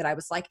something that I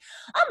was like,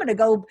 I'm going to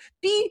go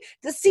be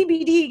the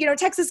CBD,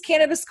 Texas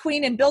cannabis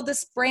queen and build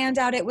this brand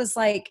out. It was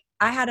like,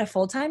 I had a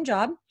full-time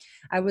job.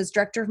 I was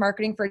director of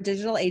marketing for a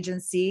digital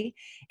agency.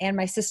 And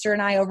my sister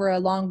and I over a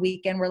long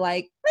weekend were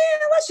like,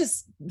 man, let's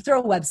just throw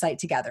a website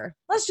together.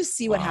 Let's just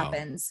see what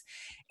happens.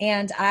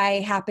 And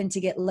I happened to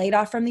get laid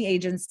off from the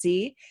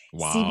agency.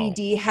 Wow.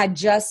 CBD had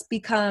just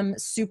become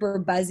super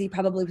buzzy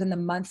probably within the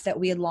month that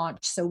we had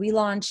launched. So we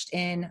launched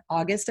in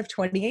August of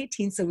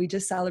 2018. So we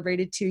just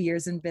celebrated 2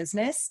 years in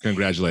business.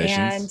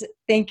 Congratulations. And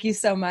thank you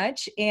so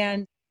much.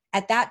 And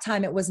at that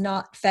time, it was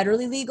not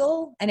federally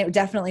legal and it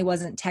definitely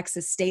wasn't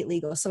Texas state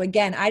legal. So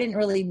again, I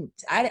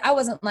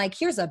wasn't like,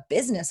 here's a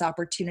business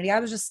opportunity. I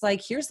was just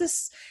like, here's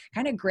this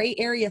kind of gray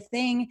area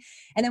thing.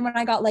 And then when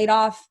I got laid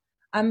off,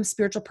 I'm a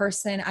spiritual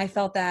person. I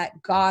felt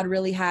that God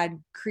really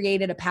had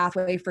created a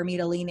pathway for me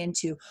to lean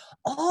into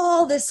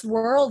all this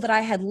world that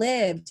I had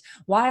lived,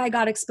 why I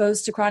got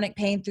exposed to chronic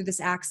pain through this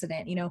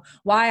accident,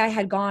 why I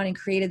had gone and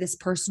created this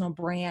personal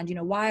brand,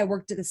 why I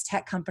worked at this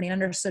tech company and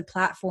understood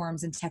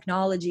platforms and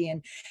technology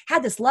and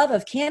had this love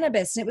of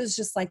cannabis. And it was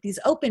just like these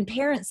open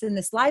parents in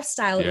this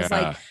lifestyle. It was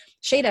like,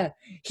 Shayda,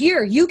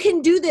 here, you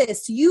can do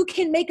this. You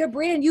can make a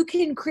brand. You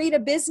can create a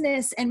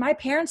business. And my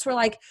parents were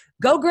like,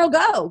 go, girl,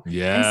 go.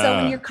 Yeah. And so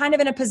when you're kind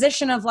of in a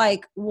position of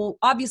like, well,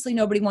 obviously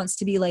nobody wants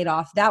to be laid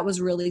off. That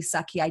was really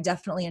sucky. I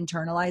definitely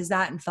internalized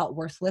that and felt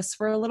worthless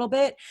for a little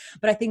bit.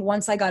 But I think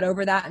once I got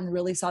over that and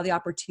really saw the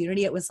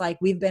opportunity, it was like,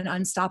 we've been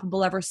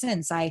unstoppable ever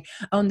since. I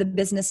own the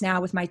business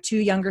now with my 2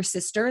 younger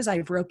sisters.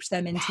 I've roped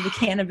them into the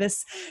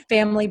cannabis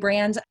family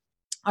brand.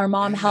 Our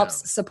mom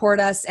helps support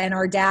us, and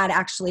our dad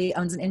actually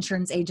owns an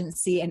insurance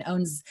agency and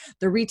owns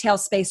the retail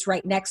space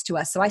right next to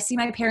us. So I see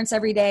my parents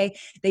every day.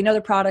 They know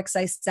the products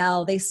I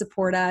sell. They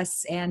support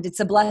us, and it's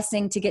a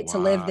blessing to get to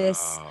live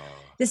this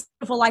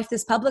beautiful life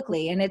this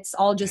publicly. And it's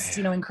all just,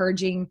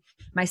 encouraging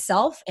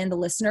myself and the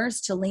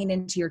listeners to lean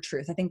into your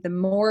truth. I think the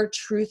more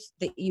truth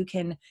that you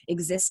can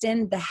exist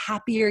in, the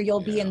happier you'll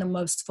be and the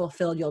most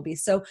fulfilled you'll be.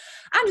 So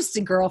I'm just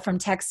a girl from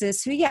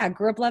Texas who,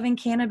 grew up loving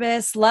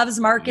cannabis, loves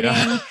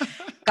marketing.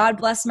 God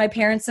bless my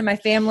parents and my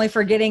family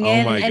for getting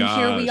in. And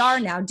here we are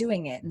now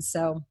doing it. And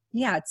so,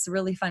 it's a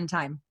really fun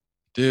time.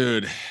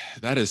 Dude,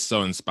 that is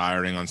so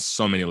inspiring on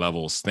so many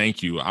levels.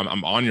 Thank you.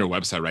 I'm on your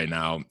website right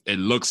now. It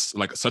looks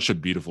like such a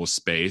beautiful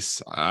space.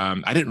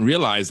 I didn't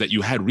realize that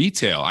you had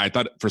retail. I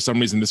thought for some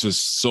reason this was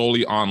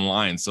solely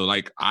online. So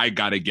like, I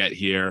got to get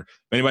here.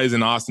 If anybody's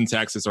in Austin,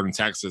 Texas or in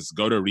Texas,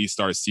 go to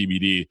Restart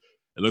CBD.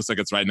 It looks like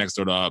it's right next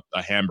door to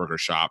a hamburger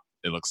shop.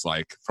 It looks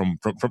like from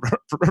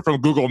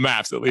Google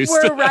Maps, at least.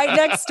 We're right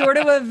next door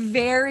to a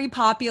very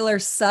popular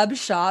sub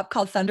shop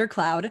called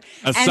Thundercloud.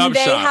 And they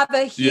have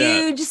a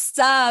huge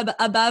sub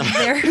above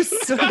their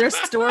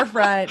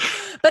storefront.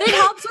 But it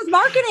helps with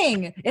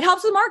marketing.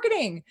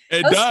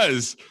 It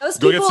does. Those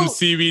Go people, get some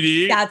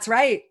CBD. That's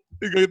right.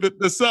 Go get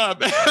the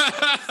sub.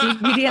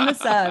 CBD and the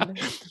sub.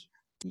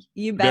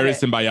 You bet. Very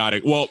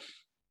symbiotic. Well,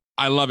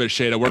 I love it,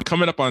 Shayda. We're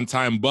coming up on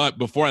time, but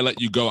before I let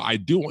you go, I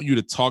do want you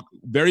to talk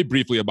very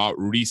briefly about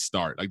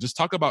Restart. Like, just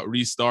talk about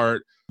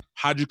Restart.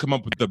 How'd you come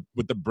up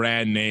with the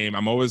brand name?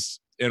 I'm always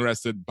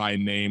interested by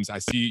names. I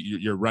see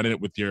you're running it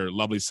with your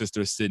lovely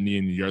sister, Sydney,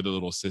 and you're the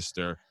little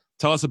sister.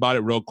 Tell us about it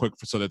real quick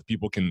so that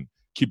people can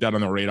keep that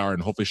on the radar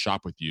and hopefully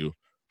shop with you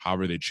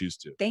however they choose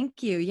to.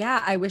 Thank you.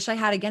 Yeah. I wish I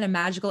had, again, a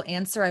magical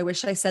answer. I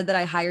wish I said that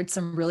I hired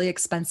some really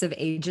expensive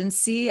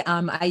agency.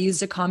 I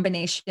used a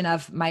combination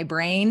of my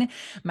brain,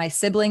 my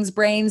siblings'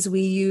 brains.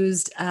 We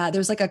used,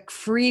 there's like a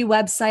free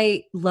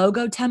website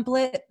logo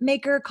template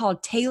maker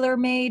called Tailor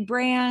Made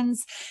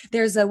Brands.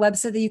 There's a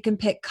website that you can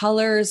pick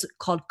colors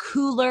called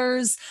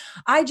Coolers.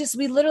 I'm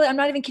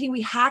not even kidding.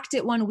 We hacked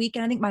it one week.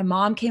 And I think my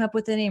mom came up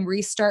with the name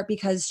Restart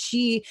because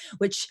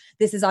which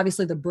this is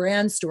obviously the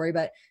brand story,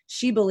 but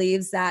she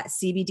believes that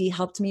CBD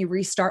helped me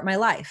restart my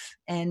life.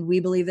 And we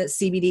believe that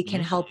CBD can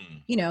help,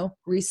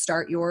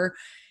 restart your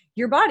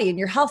body and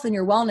your health and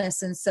your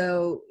wellness. And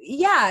so,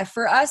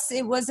 for us,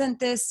 it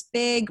wasn't this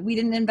big, we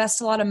didn't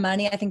invest a lot of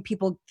money. I think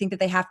people think that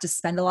they have to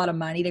spend a lot of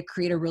money to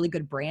create a really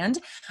good brand.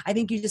 I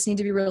think you just need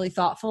to be really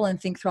thoughtful and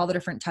think through all the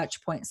different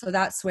touch points. So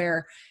that's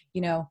where,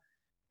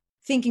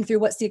 thinking through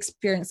what's the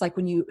experience like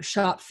when you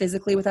shop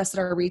physically with us at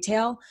our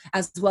retail,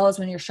 as well as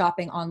when you're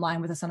shopping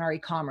online with us on our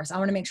e-commerce. I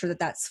want to make sure that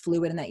that's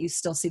fluid and that you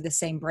still see the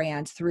same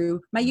brand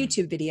through my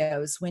YouTube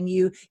videos, when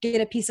you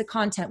get a piece of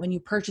content, when you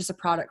purchase a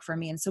product from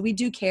me. And so we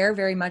do care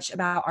very much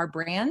about our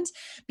brand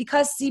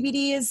because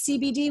CBD is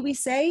CBD, we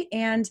say,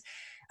 and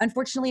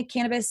unfortunately,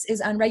 cannabis is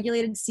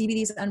unregulated.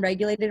 CBD is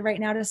unregulated right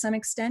now to some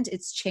extent.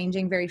 It's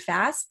changing very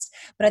fast.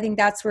 But I think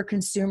that's where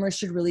consumers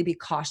should really be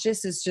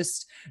cautious, is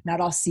just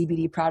not all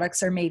CBD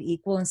products are made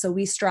equal. And so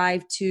we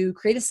strive to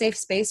create a safe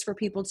space for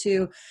people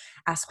to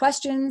ask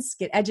questions,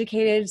 get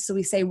educated. So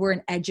we say we're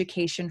an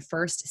education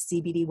first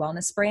CBD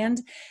wellness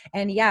brand.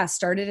 And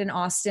started in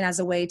Austin as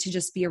a way to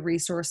just be a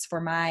resource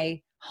for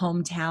my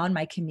hometown,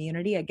 my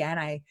community. Again,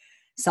 I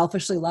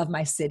selfishly love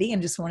my city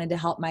and just wanted to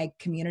help my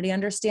community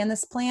understand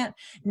this plant.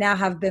 Now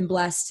have been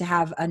blessed to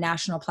have a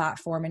national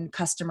platform and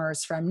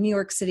customers from New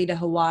York City to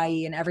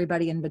Hawaii and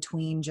everybody in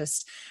between,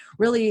 just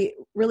really,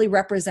 really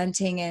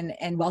representing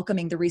and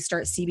welcoming the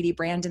Restart CBD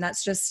brand. And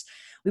that's just,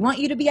 we want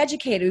you to be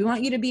educated. We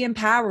want you to be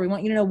empowered. We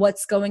want you to know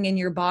what's going in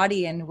your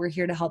body, and we're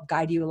here to help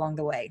guide you along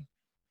the way.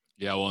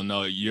 Yeah, well,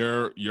 no,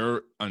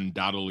 you're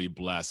undoubtedly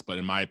blessed, but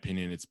in my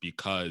opinion, it's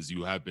because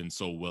you have been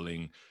so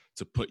willing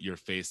to put your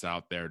face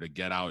out there, to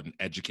get out and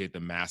educate the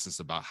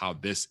masses about how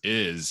this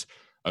is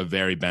a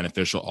very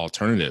beneficial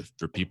alternative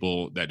for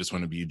people that just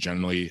want to be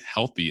generally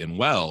healthy and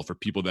well, for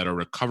people that are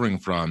recovering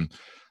from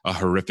a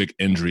horrific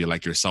injury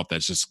like yourself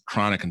that's just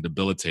chronic and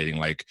debilitating.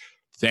 Like,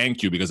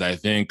 thank you, because I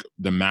think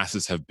the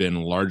masses have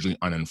been largely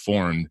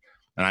uninformed.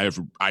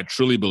 And I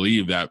truly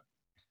believe that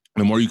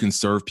the more you can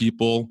serve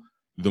people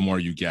the more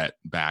you get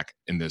back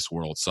in this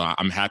world. So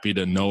I'm happy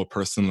to know a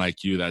person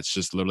like you that's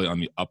just literally on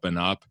the up and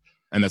up.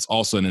 And that's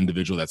also an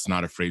individual that's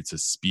not afraid to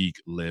speak,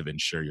 live, and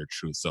share your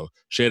truth. So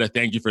Shayda,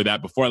 thank you for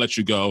that. Before I let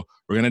you go,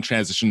 we're going to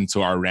transition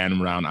into our random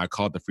round. I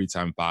call it the Free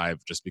Time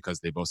 5 just because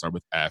they both start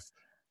with F.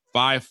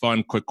 5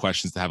 fun, quick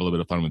questions to have a little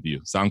bit of fun with you.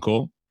 Sound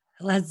cool?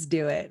 Let's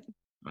do it.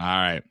 All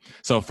right.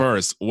 So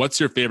first, what's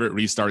your favorite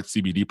Restart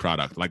CBD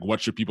product? Like, what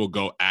should people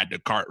go add to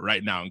cart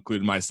right now,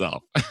 including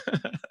myself?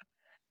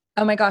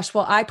 Oh my gosh.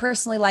 Well, I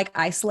personally like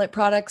isolate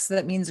products. So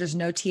that means there's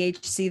no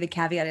THC. The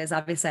caveat is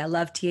obviously I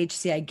love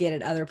THC. I get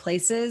it other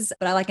places,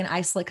 but I like an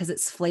isolate because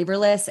it's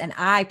flavorless. And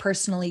I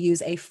personally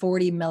use a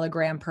 40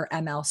 milligram per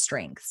ml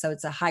strength. So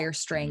it's a higher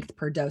strength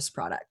per dose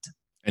product.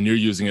 And you're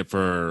using it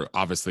for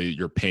obviously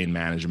your pain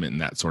management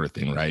and that sort of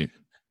thing, right?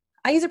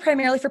 I use it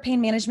primarily for pain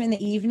management in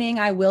the evening.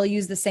 I will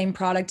use the same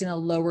product in a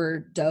lower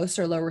dose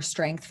or lower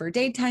strength for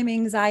daytime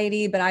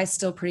anxiety, but I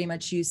still pretty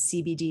much use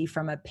CBD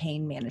from a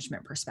pain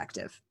management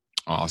perspective.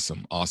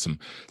 Awesome. Awesome.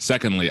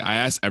 Secondly, I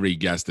ask every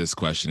guest this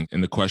question,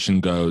 and the question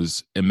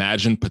goes,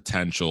 imagine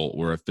potential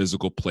or a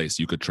physical place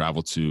you could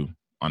travel to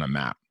on a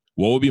map.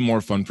 What would be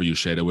more fun for you,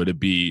 Shayda? Would it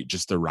be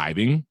just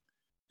arriving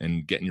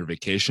and getting your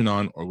vacation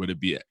on, or would it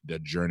be the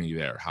journey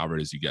there, however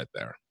it is you get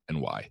there, and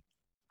why?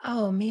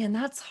 Oh man,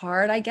 that's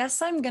hard. I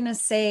guess I'm going to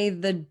say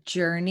the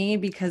journey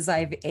because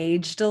I've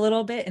aged a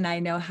little bit and I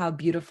know how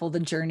beautiful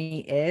the journey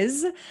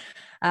is.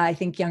 I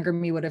think younger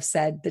me would have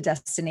said the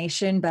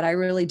destination, but I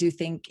really do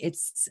think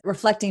it's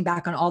reflecting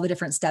back on all the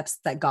different steps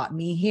that got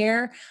me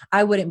here.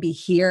 I wouldn't be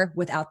here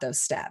without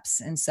those steps.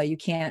 And so you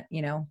can't,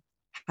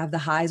 have the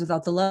highs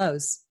without the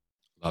lows.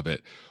 Love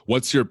it.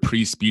 What's your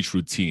pre-speech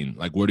routine?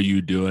 Like, what are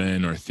you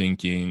doing or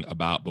thinking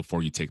about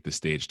before you take the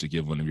stage to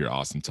give one of your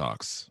awesome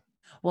talks?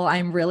 Well,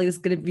 this is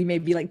going to be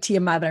maybe like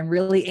TMI, but I'm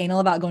really anal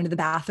about going to the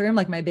bathroom.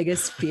 Like my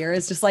biggest fear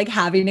is just like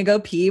having to go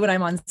pee when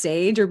I'm on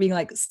stage or being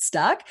like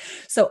stuck.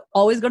 So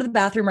always go to the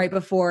bathroom right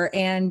before.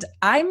 And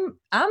I'm kind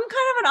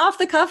of an off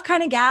the cuff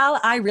kind of gal.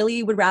 I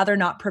really would rather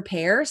not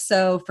prepare.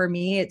 So for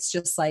me, it's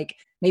just like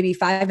maybe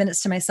 5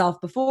 minutes to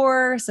myself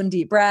before, some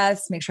deep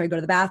breaths, make sure I go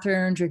to the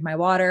bathroom, drink my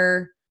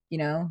water,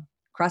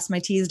 cross my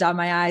T's, dot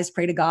my I's,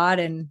 pray to God,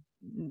 and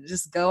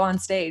just go on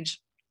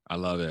stage. I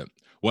love it.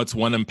 What's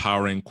one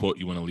empowering quote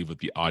you want to leave with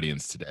the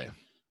audience today?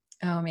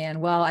 Oh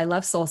man. Well, I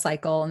love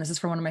SoulCycle. And this is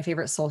from one of my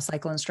favorite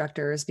SoulCycle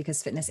instructors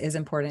because fitness is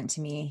important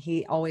to me.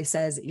 He always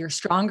says, you're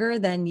stronger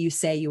than you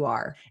say you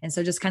are. And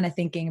so just kind of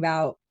thinking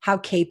about how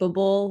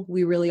capable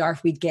we really are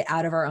if we get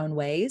out of our own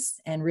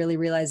ways and really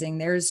realizing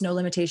there's no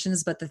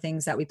limitations, but the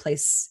things that we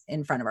place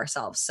in front of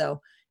ourselves.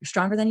 So you're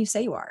stronger than you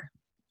say you are.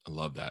 I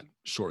love that.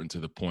 Short and to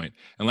the point.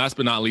 And last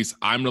but not least,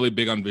 I'm really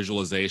big on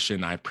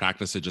visualization. I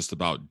practice it just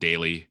about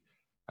daily.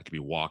 I could be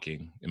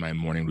walking in my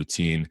morning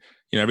routine.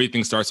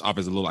 Everything starts off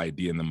as a little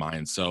idea in the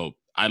mind. So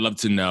I'd love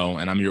to know,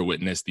 and I'm your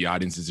witness, the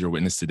audience is your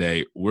witness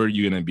today, where are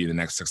you going to be the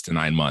next 6 to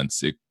 9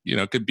 months? It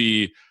could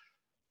be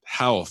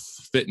health,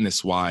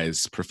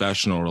 fitness-wise,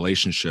 professional,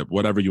 relationship,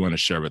 whatever you want to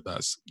share with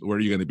us. Where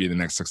are you going to be the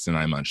next 6 to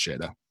 9 months,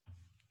 Shayda?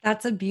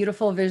 That's a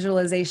beautiful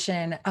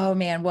visualization. Oh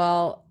man.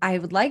 Well, I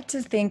would like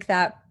to think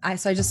that I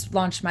just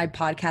launched my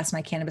podcast,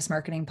 my cannabis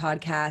marketing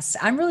podcast.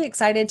 I'm really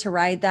excited to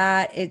ride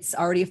that. It's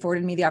already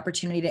afforded me the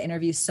opportunity to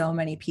interview so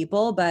many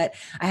people, but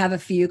I have a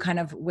few kind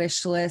of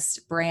wish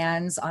list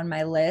brands on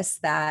my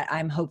list that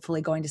I'm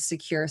hopefully going to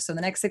secure. So in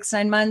the next 6 to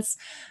 9 months,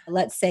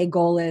 let's say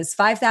goal is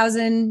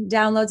 5,000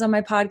 downloads on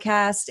my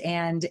podcast,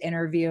 and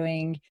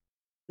interviewing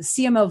the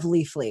CMO of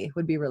Leafly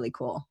would be really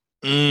cool.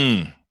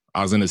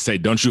 I was going to say,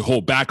 don't you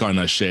hold back on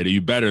us, Shayda. You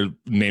better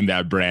name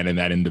that brand and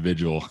that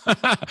individual.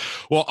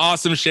 Well,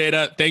 awesome,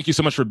 Shayda. Thank you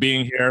so much for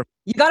being here.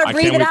 You got to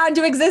breathe it out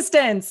into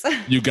existence.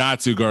 You got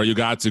to, girl. You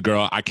got to,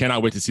 girl. I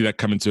cannot wait to see that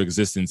come into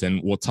existence,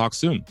 and we'll talk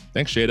soon.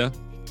 Thanks, Shayda.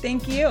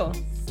 Thank you.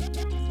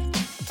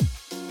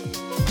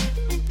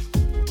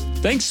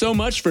 Thanks so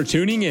much for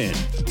tuning in.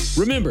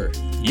 Remember,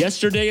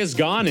 yesterday is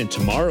gone and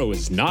tomorrow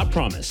is not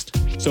promised.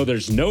 So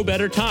there's no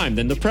better time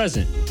than the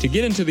present to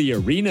get into the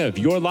arena of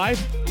your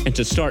life and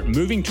to start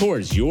moving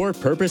towards your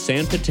purpose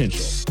and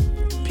potential.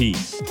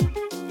 Peace.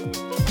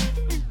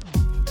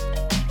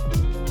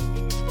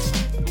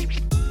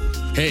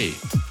 Hey,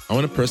 I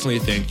want to personally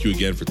thank you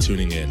again for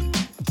tuning in.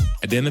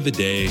 At the end of the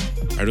day,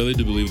 I really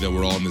do believe that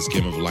we're all in this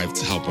game of life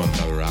to help one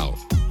another out.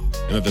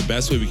 And that the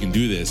best way we can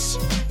do this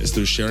is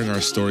through sharing our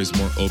stories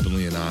more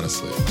openly and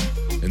honestly.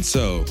 And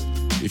so,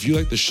 if you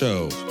like the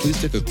show, please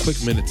take a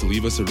quick minute to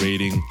leave us a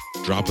rating,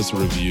 drop us a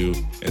review,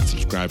 and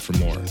subscribe for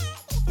more.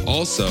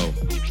 Also,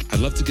 I'd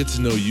love to get to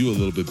know you a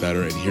little bit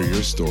better and hear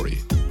your story.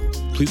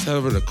 Please head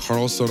over to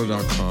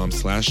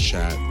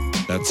carlsona.com/chat.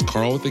 That's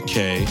Carl with a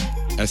K,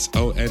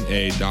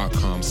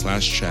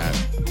 SONA.com/chat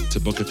to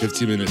book a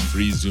 15-minute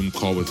free Zoom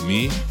call with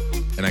me,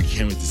 and I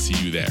can't wait to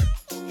see you there.